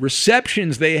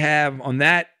 Receptions they have on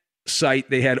that site,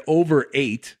 they had over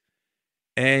 8,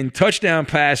 and touchdown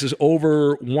passes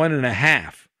over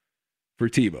 1.5 for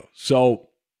Tebow. So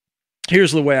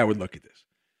here's the way I would look at this: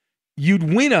 you'd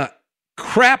win a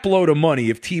crap load of money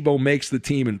if Tebow makes the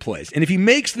team and plays, and if he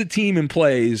makes the team and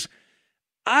plays,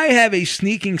 I have a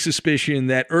sneaking suspicion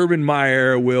that Urban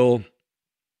Meyer will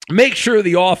make sure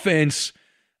the offense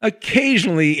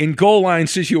occasionally in goal line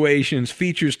situations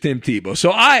features Tim Tebow.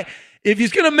 So if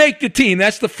he's going to make the team,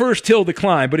 that's the first hill to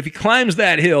climb. But if he climbs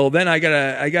that hill, then I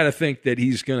gotta think that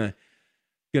he's gonna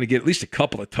get at least a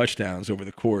couple of touchdowns over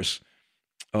the course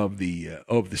of the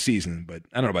season. But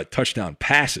I don't know about touchdown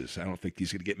passes. I don't think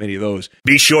he's going to get many of those.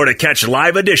 Be sure to catch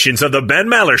live editions of the Ben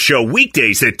Maller Show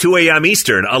weekdays at 2 a.m.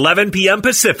 Eastern, 11 p.m.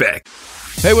 Pacific.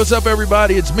 Hey, what's up,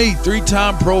 everybody? It's me,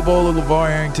 3-time Pro Bowler LeVar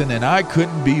Arrington, and I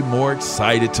couldn't be more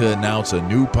excited to announce a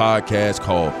new podcast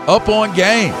called Up On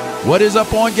Game. What is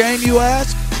Up On Game, you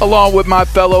ask? Along with my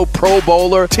fellow Pro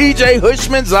Bowler, TJ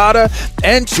Hushmanzada,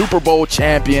 and Super Bowl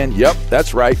champion, yep,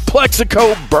 that's right,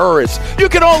 Plexico Burress. You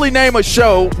can only name a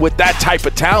show with that type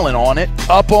of talent on it.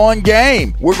 Up On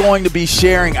Game. We're going to be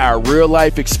sharing our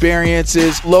real-life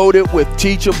experiences loaded with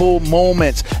teachable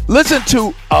moments. Listen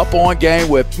to Up On Game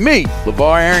with me,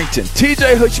 LeVar Arrington,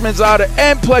 TJ Hushmanzada,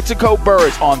 and Plexico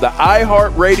Burress on the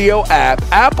iHeartRadio app,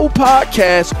 Apple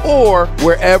Podcasts, or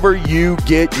wherever you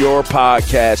get your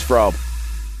podcast from.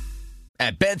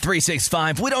 At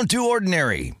Bet365, we don't do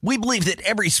ordinary. We believe that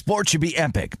every sport should be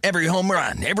epic. Every home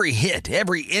run, every hit,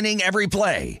 every inning, every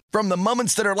play. From the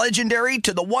moments that are legendary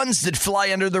to the ones that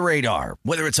fly under the radar.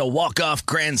 Whether it's a walk-off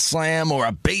grand slam or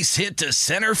a base hit to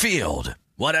center field.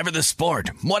 Whatever the sport,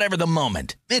 whatever the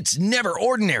moment, it's never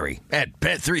ordinary at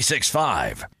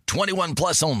Bet365. 21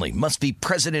 plus only. Must be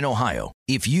present in Ohio.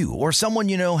 If you or someone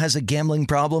you know has a gambling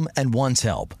problem and wants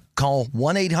help, call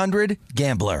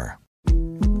 1-800-GAMBLER.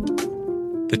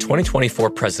 The 2024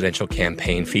 presidential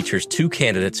campaign features 2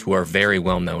 candidates who are very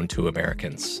well known to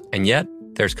Americans. And yet,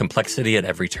 there's complexity at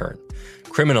every turn.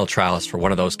 Criminal trials for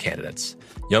one of those candidates.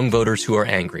 Young voters who are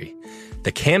angry.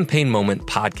 The Campaign Moment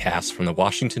podcast from the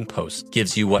Washington Post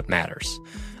gives you what matters.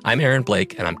 I'm Aaron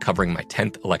Blake, and I'm covering my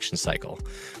 10th election cycle.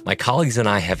 My colleagues and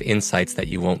I have insights that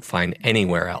you won't find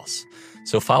anywhere else.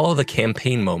 So follow the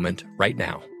Campaign Moment right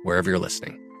now, wherever you're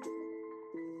listening.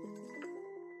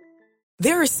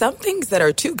 There are some things that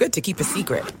are too good to keep a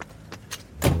secret.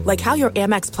 Like how your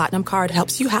Amex Platinum card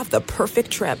helps you have the perfect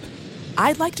trip.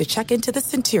 I'd like to check into the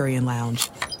Centurion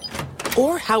Lounge.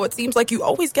 Or how it seems like you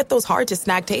always get those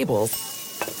hard-to-snag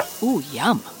tables. Ooh,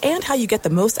 yum. And how you get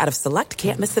the most out of select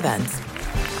can't-miss events.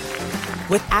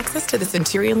 With access to the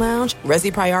Centurion Lounge,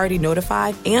 Resi Priority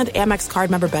Notified, and Amex card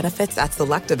member benefits at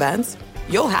select events,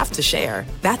 you'll have to share.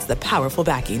 That's the powerful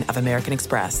backing of American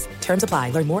Express. Terms apply.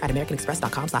 Learn more at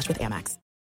americanexpress.com/withAmex.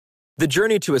 The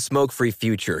journey to a smoke-free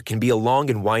future can be a long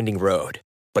and winding road.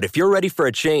 But if you're ready for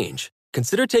a change,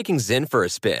 consider taking Zyn for a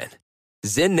spin.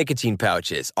 Zyn nicotine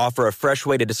pouches offer a fresh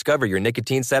way to discover your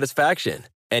nicotine satisfaction.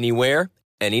 Anywhere,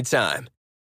 anytime.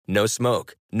 No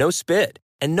smoke, no spit,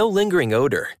 and no lingering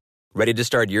odor. Ready to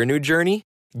start your new journey?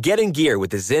 Get in gear with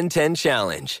the Zyn 10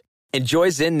 Challenge. Enjoy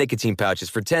Zyn nicotine pouches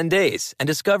for 10 days and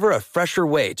discover a fresher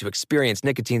way to experience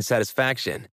nicotine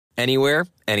satisfaction. Anywhere,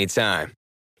 anytime.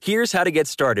 Here's how to get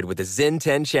started with the Zyn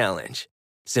 10 Challenge.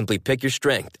 Simply pick your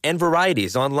strength and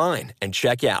varieties online and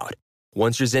check out.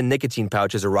 Once your Zyn nicotine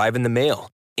pouches arrive in the mail,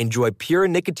 enjoy pure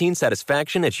nicotine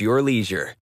satisfaction at your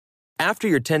leisure. After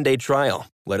your 10-day trial,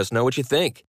 let us know what you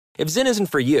think. If Zyn isn't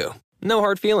for you, no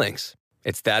hard feelings.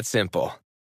 It's that simple.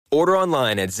 Order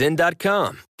online at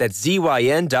Zyn.com. That's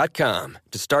ZYN.com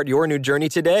to start your new journey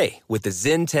today with the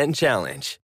Zyn 10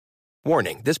 Challenge.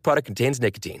 Warning, this product contains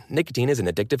nicotine. Nicotine is an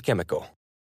addictive chemical.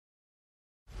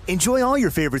 Enjoy all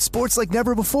your favorite sports like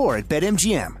never before at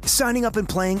BetMGM. Signing up and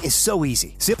playing is so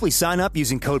easy. Simply sign up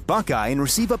using code Buckeye and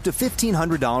receive up to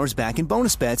 $1,500 back in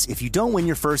bonus bets if you don't win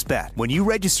your first bet. When you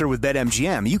register with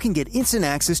BetMGM, you can get instant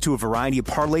access to a variety of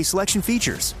parlay selection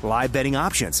features, live betting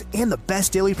options, and the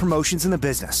best daily promotions in the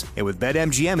business. And with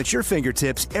BetMGM at your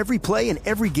fingertips, every play and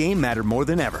every game matter more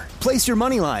than ever. Place your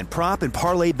moneyline, prop, and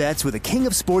parlay bets with the king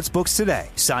of sportsbooks today.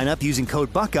 Sign up using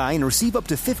code Buckeye and receive up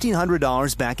to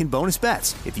 $1,500 back in bonus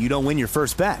bets if you don't win your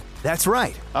first bet. That's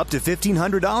right, up to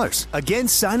 $1,500. Again,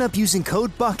 sign up using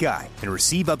code Buckeye and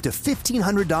receive up to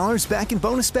 $1,500 back in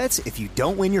bonus bets if you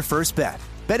don't win your first bet.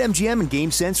 BetMGM and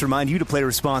GameSense remind you to play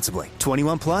responsibly.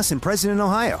 21 plus and present in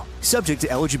Ohio. Subject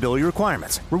to eligibility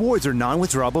requirements. Rewards are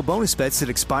non-withdrawable bonus bets that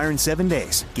expire in 7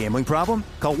 days. Gambling problem?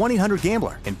 Call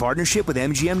 1-800-GAMBLER in partnership with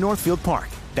MGM Northfield Park.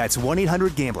 That's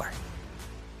 1-800-GAMBLER.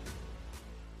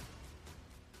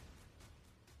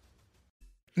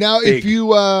 Now, if you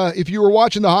were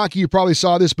watching the hockey, you probably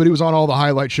saw this, but it was on all the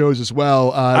highlight shows as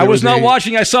well. I was not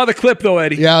watching. I saw the clip, though,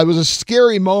 Eddie. Yeah, it was a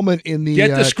scary moment in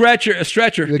the stretcher.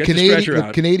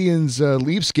 The Canadians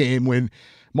Leafs game when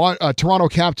Toronto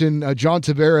captain John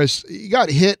Tavares, he got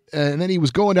hit, and then he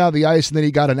was going down the ice, and then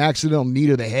he got an accidental knee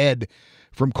to the head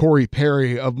from Corey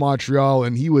Perry of Montreal,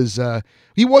 and he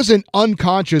wasn't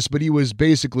unconscious, but he was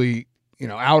basically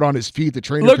out on his feet. The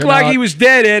trainer looked like he was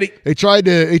dead, Eddie. They tried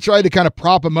to kind of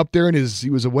prop him up there, and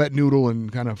he was a wet noodle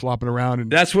and kind of flopping around.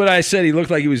 And that's what I said. He looked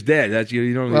like he was dead. That's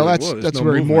that's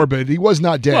very morbid. He was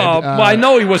not dead. Well, I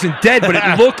know he wasn't dead, but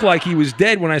it looked like he was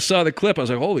dead when I saw the clip. I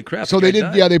was like, holy crap! So they did.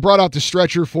 Died. Yeah, they brought out the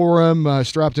stretcher for him,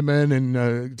 strapped him in,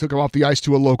 and took him off the ice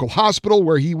to a local hospital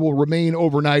where he will remain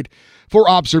overnight for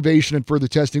observation and further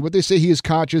testing. But they say he is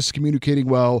conscious, communicating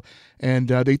well, and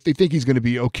they think he's going to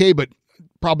be okay, but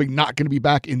probably not going to be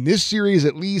back in this series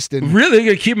at least. And really, they're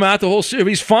going to keep him out the whole series?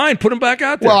 He's fine. Put him back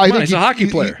out there. Well, I think he's a hockey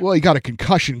player. He got a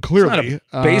concussion, clearly. He's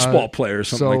not a baseball player or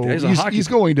something like that. He's a hockey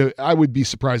player. Going to, I would be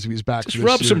surprised if he's back. Just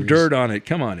rub some dirt on it.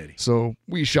 Come on, Eddie. So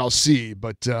we shall see.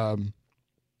 But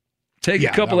take a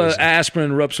couple of aspirin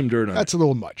and rub some dirt on it. That's a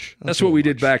little much. That's what we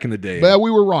did back in the day. But we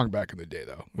were wrong back in the day,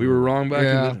 though. We were wrong back in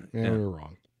the day? Yeah, we were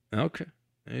wrong. Okay.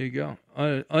 There you go.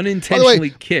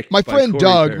 Unintentionally kicked. My friend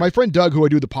Doug, who I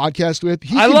do the podcast with,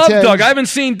 I love Doug. I haven't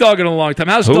seen Doug in a long time.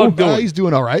 How's Doug doing? He's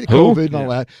doing all right. COVID and all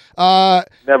that.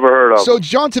 Never heard of him. So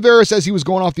John Tavares, as he was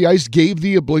going off the ice, gave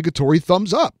the obligatory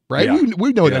thumbs up, right? Yeah.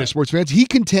 We know that as sports fans. He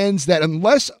contends that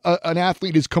unless an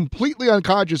athlete is completely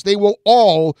unconscious, they will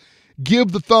all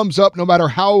give the thumbs up no matter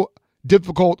how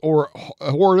difficult or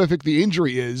horrific the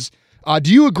injury is.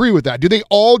 Do you agree with that? Do they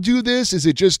all do this? Is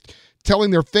it just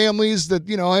telling their families that,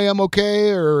 I am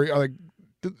okay, or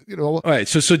All right,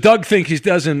 so Doug thinks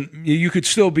you could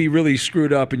still be really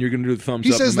screwed up and you're going to do the thumbs up.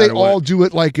 He says they all do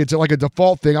it like it's like a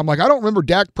default thing. I'm like, I don't remember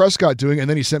Dak Prescott doing it, and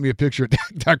then he sent me a picture of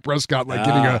Dak Prescott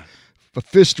getting a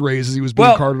fist raise as he was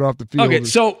being carted off the field. Okay,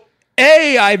 so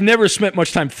I've never spent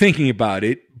much time thinking about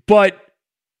it, but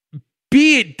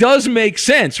B, it does make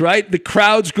sense, right? The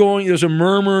crowd's going, there's a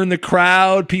murmur in the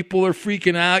crowd, people are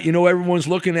freaking out, everyone's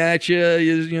looking at you,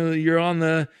 you're on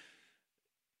the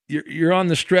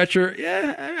stretcher.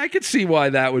 Yeah, I could see why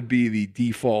that would be the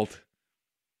default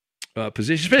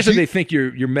position, especially if they think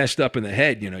you're messed up in the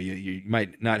head. You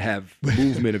might not have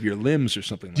movement of your limbs or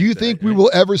something. Do you think we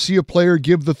will ever see a player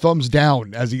give the thumbs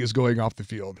down as he is going off the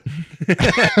field?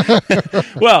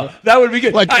 Well, that would be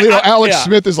good. Alex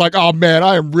Smith is like, oh man,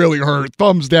 I am really hurt.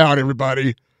 Thumbs down,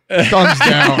 everybody. Thumbs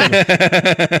down.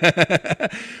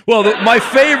 Well, my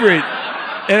favorite,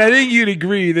 and I think you'd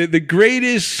agree, that the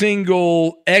greatest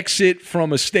single exit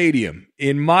from a stadium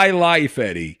in my life,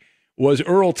 Eddie, was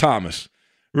Earl Thomas.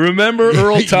 Remember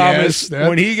Earl Thomas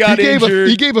when he got injured?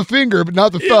 He gave a finger, but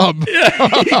not the thumb. He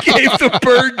gave the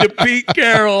bird to Pete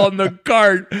Carroll on the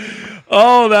cart.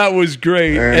 Oh, that was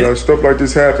great. And stuff like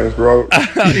this happens, bro.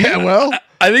 Yeah, well.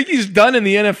 I think he's done in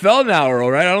the NFL now,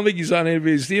 Earl, right? I don't think he's on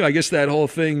anybody's team. I guess that whole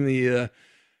thing, the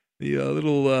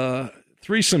little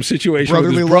threesome situation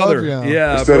with his brother. Love,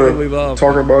 yeah, instead brotherly of love.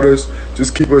 talking about us,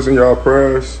 just keep us in y'all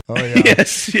prayers. Oh, yeah.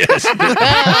 Yes. Yeah, don't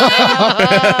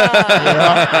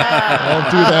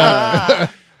do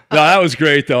that. No, that was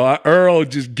great, though. Earl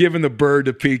just giving the bird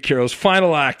to Pete Carroll's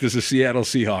final act as a Seattle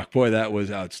Seahawk. Boy, that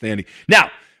was outstanding. Now,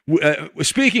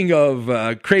 speaking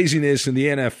of craziness in the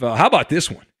NFL, how about this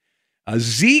one?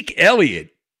 Zeke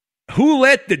Elliott who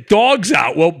let the dogs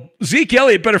out? Well, Zeke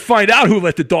Elliott better find out who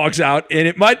let the dogs out, and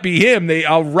it might be him. A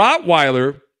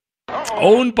Rottweiler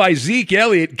owned by Zeke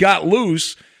Elliott got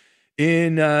loose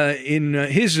in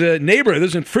his neighborhood. This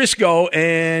is in Frisco,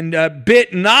 and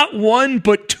bit not one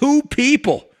but two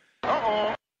people.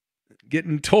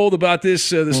 Getting told about this,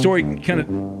 the story kind of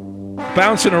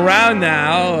bouncing around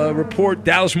now. A report,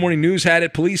 Dallas Morning News had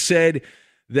it. Police said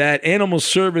that Animal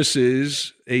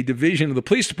Services, a division of the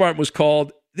police department, was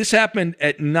called. This happened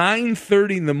at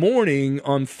 9:30 in the morning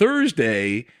on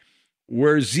Thursday,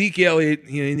 where Zeke Elliott,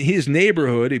 in his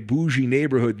neighborhood, a bougie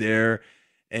neighborhood there,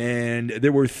 and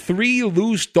there were 3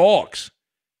 loose dogs.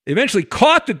 They eventually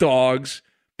caught the dogs,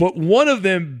 but one of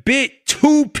them bit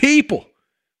 2 people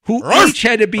who each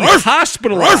had to be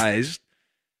hospitalized.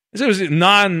 This was a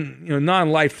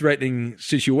non-life-threatening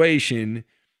situation.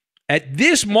 At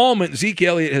this moment, Zeke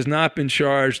Elliott has not been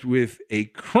charged with a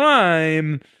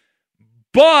crime,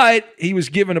 but he was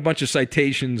given a bunch of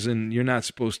citations, and you're not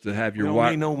supposed to have your... We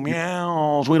don't need no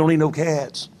meows. We don't need no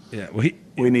cats. Yeah, well,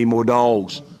 we need more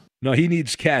dogs. No, he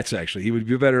needs cats, actually. He would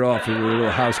be better off with a little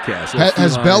house cat.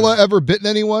 Has Bella ever bitten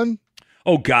anyone?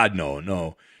 Oh, God,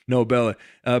 no, Bella.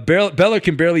 Bella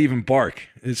can barely even bark.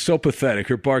 It's so pathetic.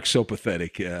 Her bark's so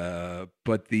pathetic.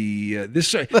 But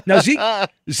this now Zeke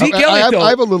Elliott.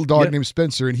 I have a little dog named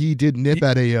Spencer, and he did nip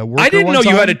at a worker. I didn't know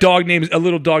you had a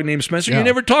little dog named Spencer. Yeah. You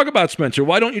never talk about Spencer.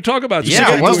 Why don't you talk about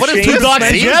Spencer? Yeah, what if 2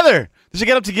 dogs together? They should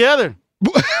get up together.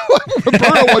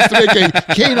 Roberto wants to make a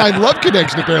canine love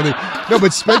connection, apparently. No,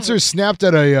 but Spencer snapped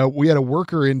at we had a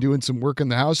worker in doing some work in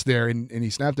the house there, and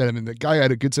he snapped at him, and the guy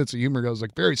had a good sense of humor. I was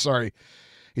like, very sorry.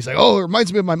 He's like, oh, it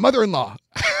reminds me of my mother-in-law.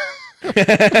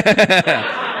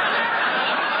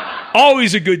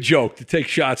 Always a good joke to take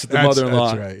shots at the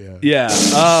mother-in-law. That's right, yeah.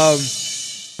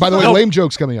 By the way, lame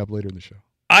jokes coming up later in the show.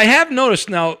 I have noticed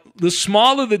now, the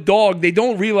smaller the dog, they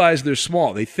don't realize they're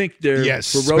small. They think they're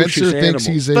ferocious Spencer animals. Thinks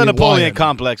he's the Napoleon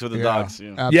complex with the dogs.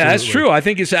 Yeah, that's true. I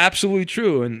think it's absolutely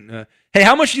true. And hey,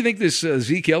 how much do you think this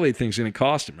Zeke Elliott thing's going to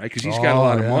cost him, right? Because he's got a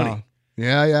lot of money.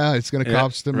 Yeah, it's going to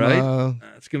cost him. Right?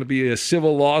 It's going to be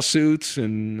civil lawsuits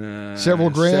and several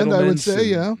grand, I would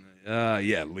say,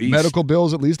 at least. Medical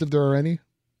bills, at least, if there are any.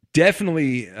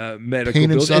 Definitely medical Pain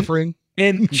bills. And suffering.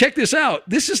 And check this out.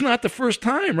 This is not the first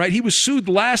time, right? He was sued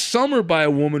last summer by a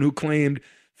woman who claimed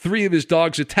 3 of his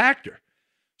dogs attacked her.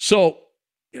 So,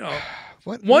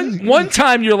 one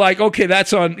time you're like, okay,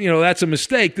 that's a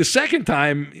mistake. The second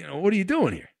time, what are you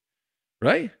doing here?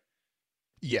 Right?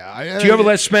 Yeah. Do you ever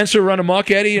let Spencer run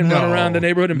amok, Eddie, and run around the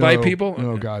neighborhood and bite people?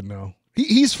 No, God, no.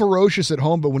 He's ferocious at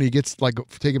home, but when he gets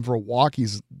taken for a walk,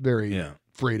 he's very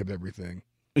afraid of everything.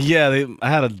 Yeah, I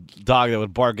had a dog that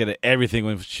would bark at everything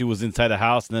when she was inside the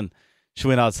house, and then she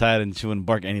went outside and she wouldn't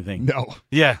bark anything. No.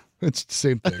 Yeah. It's the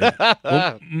same thing.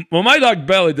 well, my dog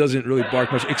Bella doesn't really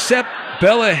bark much, except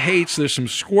Bella hates, there's some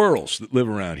squirrels that live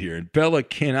around here, and Bella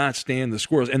cannot stand the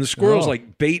squirrels. And the squirrels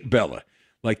bait Bella.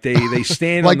 Like they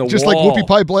stand on the just wall. Like Whoopi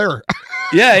Pie Blair.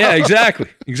 Yeah, exactly.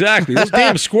 Those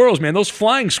damn squirrels, man. Those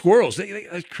flying squirrels,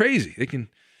 they're crazy. They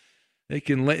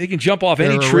can jump off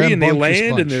any tree and they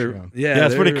land, and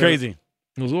it's pretty crazy.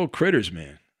 Those little critters,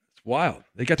 man. It's wild.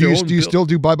 They got their own. Do you still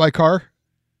do bye bye car?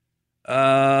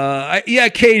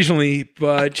 Occasionally,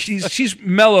 but she's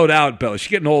mellowed out, Bella.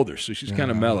 She's getting older, so she's kind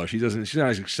of mellow. She's not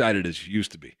as excited as she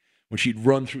used to be when she'd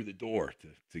run through the door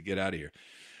to get out of here.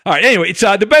 All right. Anyway, it's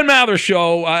the Ben Maller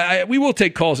Show. We will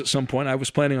take calls at some point. I was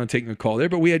planning on taking a call there,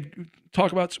 but we had to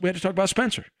talk about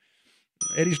Spencer.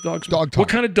 Eddie's dog. Dog talk. What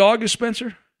kind of dog is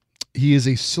Spencer? He is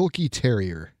a silky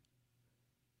terrier.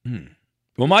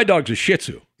 Well, my dog's a Shih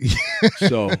Tzu,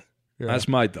 so that's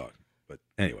my dog. But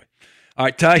anyway, all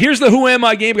right. Here's the Who Am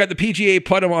I game. We got the PGA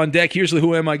putt on deck. Here's the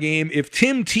Who Am I game. If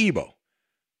Tim Tebow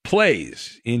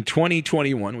plays in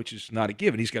 2021, which is not a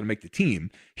given, he's got to make the team,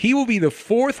 he will be the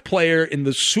 4th player in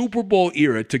the Super Bowl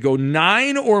era to go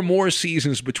 9 or more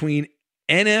seasons between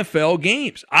NFL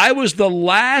games. I was the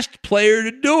last player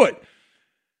to do it.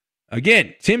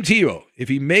 Again, Tim Tebow, if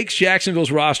he makes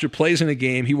Jacksonville's roster, plays in a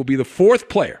game, he will be the 4th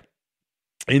player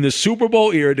in the Super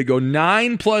Bowl era to go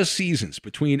 9+ seasons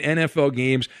between NFL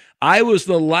games. I was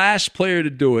the last player to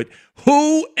do it.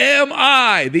 Who am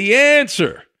I? The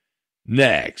answer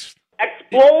next.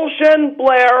 Explosion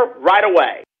Blair right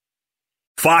away.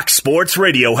 Fox Sports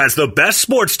Radio has the best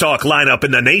sports talk lineup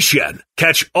in the nation.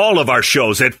 Catch all of our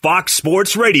shows at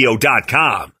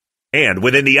foxsportsradio.com. And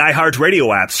within the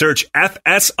iHeartRadio app, search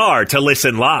FSR to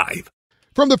listen live.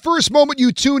 From the first moment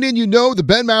you tune in, you know the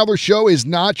Ben Maller Show is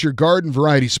not your garden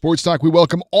variety sports talk. We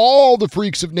welcome all the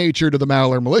freaks of nature to the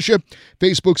Maller Militia.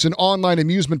 Facebook's an online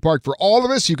amusement park for all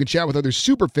of us. You can chat with other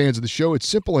super fans of the show. It's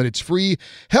simple and it's free.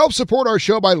 Help support our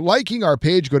show by liking our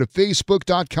page. Go to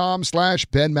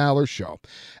facebook.com/Ben Maller Show.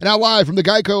 And now live from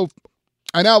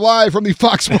the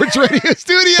Fox Sports Radio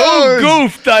studios. Oh,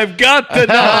 goofed. I've got to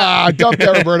know. Dump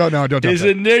that, Roberto. No, don't dump His that.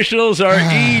 initials are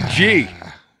EG.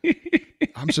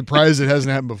 I'm surprised it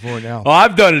hasn't happened before now. Oh,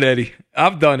 I've done it, Eddie.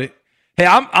 I've done it. Hey,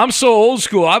 I'm so old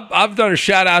school. I've done a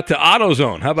shout out to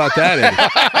AutoZone. How about that, Eddie?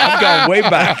 I've gone way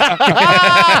back.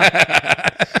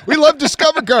 We love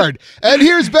Discover Card. And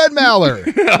here's Ben Maller.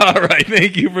 All right,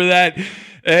 thank you for that,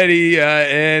 Eddie.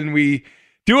 And we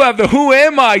do have the Who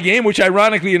Am I game, which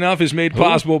ironically enough is made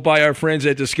possible by our friends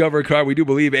at Discover Card. We do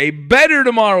believe a better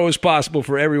tomorrow is possible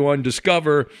for everyone.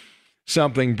 Discover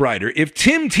something brighter. If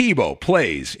Tim Tebow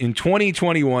plays in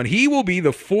 2021, he will be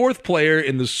the fourth player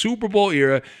in the Super Bowl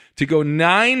era to go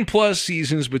 9+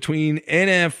 seasons between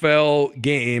NFL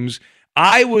games.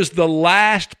 I was the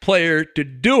last player to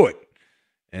do it.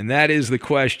 And that is the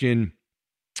question.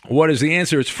 What is the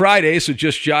answer? It's Friday, so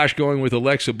just Josh going with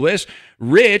Alexa Bliss.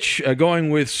 Rich going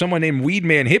with someone named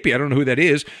Weedman Hippie. I don't know who that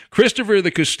is. Christopher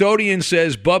the Custodian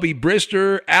says Bubby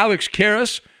Brister. Alex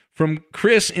Karras from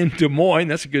Chris in Des Moines.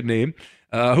 That's a good name.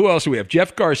 Who else do we have?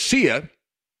 Jeff Garcia.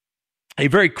 A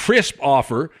very crisp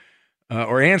offer,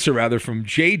 or answer rather, from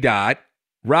J. Dot.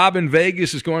 Robin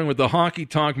Vegas is going with the Honky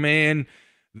Tonk Man.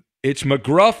 It's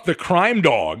McGruff the Crime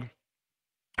Dog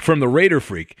from the Raider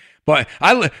Freak. But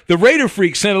the Raider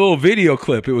Freak sent a little video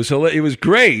clip. It was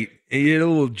great. He had a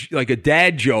little, like a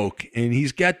dad joke, and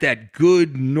he's got that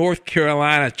good North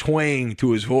Carolina twang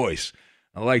to his voice.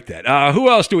 I like that. Who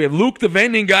else do we have? Luke the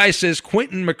Vending Guy says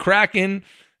Quentin McCracken.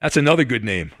 That's another good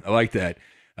name. I like that.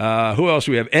 Who else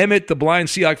do we have? Emmett, the blind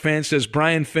Seahawk fan, says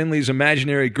Brian Finley's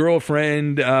imaginary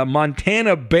girlfriend.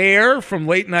 Montana Bear from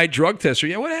Late Night Drug Tester.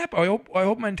 Yeah, what happened? I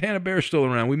hope Montana Bear's still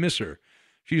around. We miss her.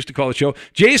 She used to call the show.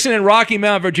 Jason in Rocky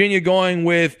Mount, Virginia, going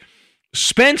with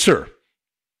Spencer.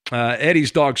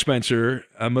 Eddie's dog Spencer.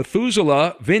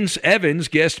 Methuselah, Vince Evans,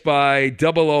 guest by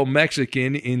Double O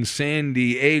Mexican in San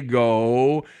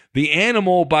Diego. The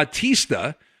Animal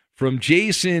Batista from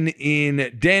Jason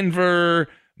in Denver.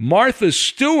 Martha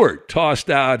Stewart, tossed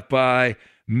out by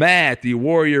Matt, the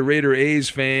Warrior Raider A's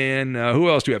fan. Who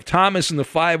else do we have? Thomas in the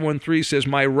 513 says,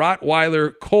 my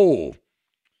Rottweiler Cole.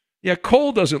 Yeah,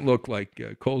 Cole doesn't look like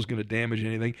Cole's going to damage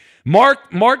anything.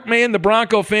 Mark Mann, the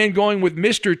Bronco fan, going with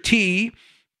Mr. T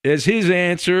as his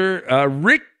answer.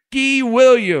 Ricky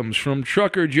Williams from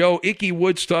Trucker Joe. Icky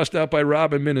Woods, tossed out by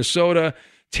Rob in Minnesota.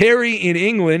 Terry in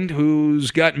England,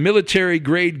 who's got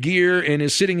military-grade gear and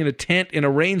is sitting in a tent in a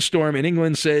rainstorm in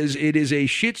England, says it is a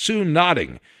Shih Tzu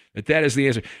nodding. That is the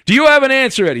answer. Do you have an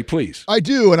answer, Eddie, please? I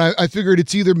do, and I figured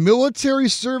it's either military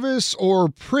service or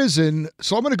prison,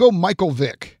 so I'm going to go Michael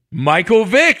Vick. Michael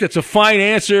Vick. That's a fine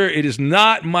answer. It is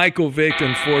not Michael Vick,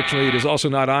 unfortunately. It is also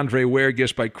not Andre Ware,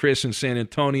 guessed by Chris in San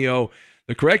Antonio.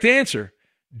 The correct answer,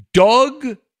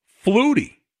 Doug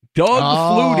Flutie.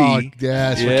 Flutie.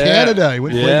 Yes, for Canada. He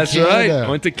went to That's Canada. right.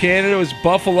 Went to Canada. It was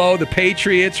Buffalo, the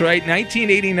Patriots, right?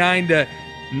 1989 to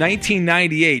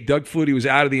 1998. Doug Flutie was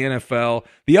out of the NFL.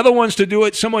 The other ones to do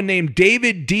it, someone named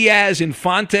David Diaz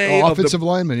Infante. Offensive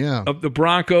lineman, yeah. Of the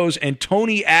Broncos, and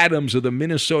Tony Adams of the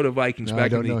Minnesota Vikings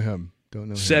back in the know him.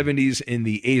 70s and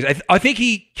the 80s. I think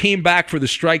he came back for the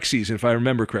strike season, if I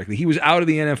remember correctly. He was out of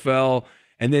the NFL,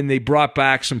 and then they brought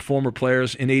back some former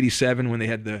players in 87 when they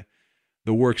had the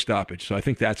work stoppage. So I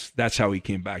think that's how he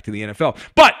came back to the NFL.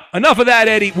 But enough of that,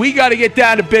 Eddie. We got to get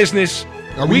down to business.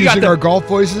 Are we using our golf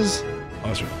voices? Oh,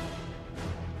 that's right.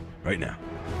 Right now.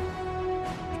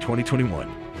 The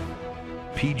 2021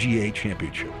 PGA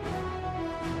Championship.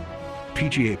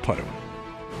 PGA Putter.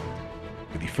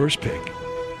 With the first pick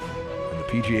on the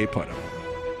PGA Putter,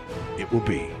 it will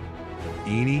be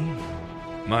Eenie,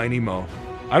 Miny, Mo.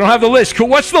 I don't have the list, Coop.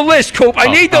 What's the list, Coop? I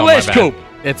need the list, Coop.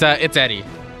 It's Eddie.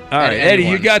 All right, Eddie,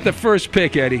 you got the first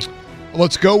pick, Eddie.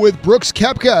 Let's go with Brooks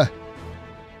Koepka.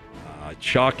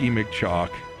 Chalky McChalk.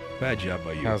 Bad job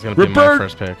by you. That was going to be my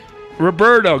first pick.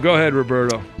 Roberto. Go ahead,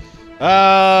 Roberto.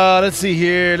 Let's see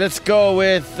here. Let's go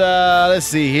with,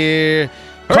 Hurry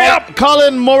up!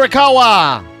 Colin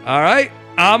Morikawa. All right.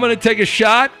 I'm going to take a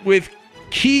shot with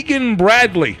Keegan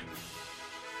Bradley.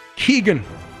 Keegan.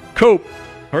 Coop.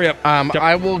 Hurry up.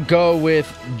 I will go with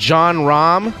John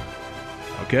Rahm.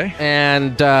 Okay.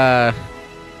 And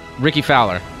Ricky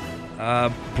Fowler.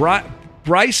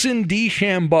 Bryson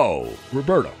DeChambeau.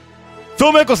 Roberto.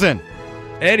 Phil Mickelson.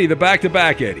 Eddie, the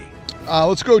back-to-back Eddie.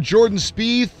 Let's go Jordan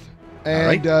Spieth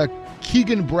and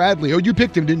Keegan Bradley. Oh, you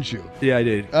picked him, didn't you? Yeah, I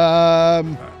did.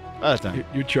 That's not.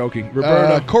 You're choking.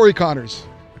 Roberto. Corey Connors.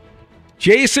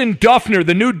 Jason Duffner,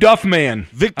 the new Duff Man.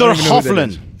 Victor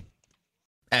Hovland.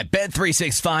 At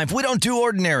Bet365, we don't do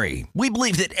ordinary. We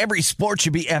believe that every sport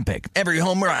should be epic. Every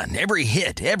home run, every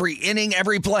hit, every inning,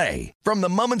 every play. From the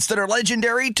moments that are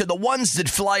legendary to the ones that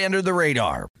fly under the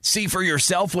radar. See for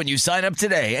yourself when you sign up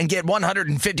today and get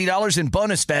 $150 in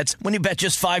bonus bets when you bet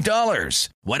just $5.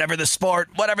 Whatever the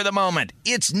sport, whatever the moment,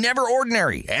 it's never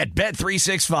ordinary at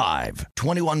Bet365.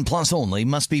 21 plus only.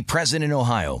 Must be present in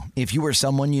Ohio. If you or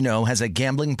someone you know has a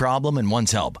gambling problem and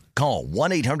wants help, call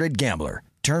 1-800-GAMBLER.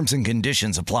 Terms and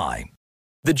conditions apply.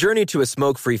 The journey to a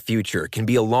smoke-free future can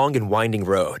be a long and winding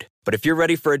road. But if you're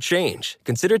ready for a change,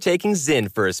 consider taking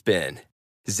Zyn for a spin.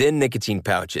 Zyn nicotine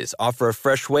pouches offer a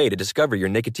fresh way to discover your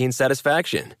nicotine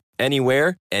satisfaction.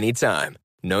 Anywhere, anytime.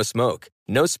 No smoke,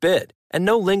 no spit, and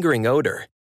no lingering odor.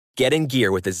 Get in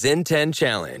gear with the Zyn 10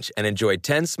 Challenge and enjoy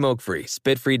 10 smoke-free,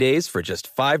 spit-free days for just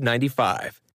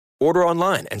 $5.95. Order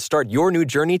online and start your new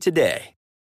journey today.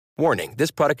 Warning,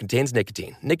 this product contains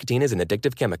nicotine. Nicotine is an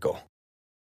addictive chemical.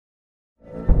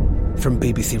 From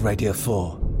BBC Radio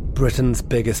 4, Britain's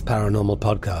biggest paranormal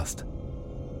podcast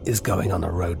is going on a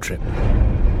road trip.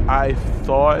 I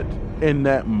thought in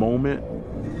that moment,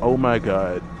 oh my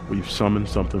God, we've summoned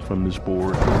something from this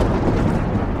board.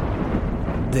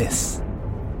 This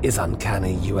is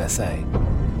Uncanny USA.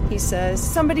 He says,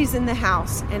 somebody's in the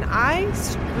house, and I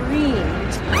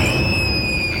screamed.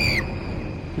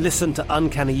 Listen to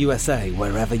Uncanny USA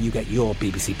wherever you get your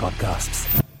BBC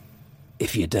podcasts,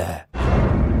 if you dare.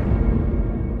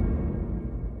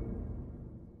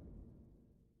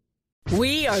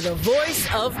 We are the voice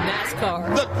of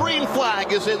NASCAR. The green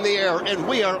flag is in the air, and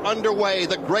we are underway.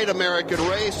 The Great American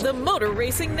Race. The Motor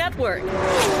Racing Network.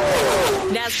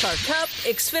 NASCAR Cup,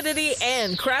 Xfinity,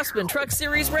 and Craftsman Truck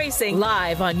Series Racing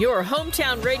live on your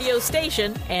hometown radio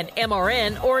station and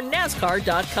MRN or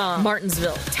NASCAR.com.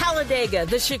 Martinsville, Talladega,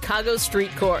 the Chicago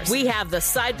Street Course. We have the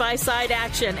side-by-side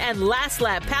action and last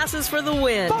lap passes for the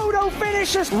win. Photo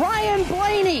finishes. Ryan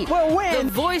Blaney will win.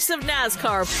 The voice of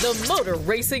NASCAR, the Motor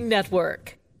Racing Network.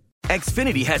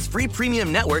 Xfinity has free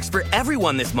premium networks for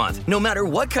everyone this month, no matter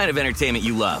what kind of entertainment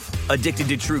you love. Addicted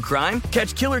to true crime?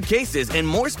 Catch killer cases and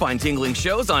more spine-tingling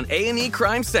shows on A&E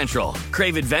Crime Central.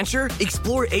 Crave adventure?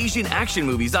 Explore Asian action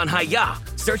movies on Hi-Ya.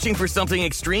 Searching for something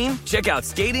extreme? Check out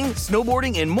skating,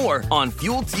 snowboarding, and more on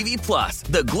Fuel TV Plus,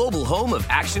 the global home of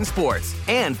action sports.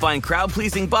 And find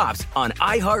crowd-pleasing bops on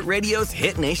iHeartRadio's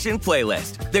Hit Nation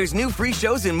playlist. There's new free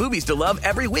shows and movies to love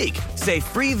every week. Say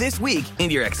free this week in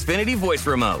your Xfinity voice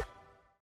remote.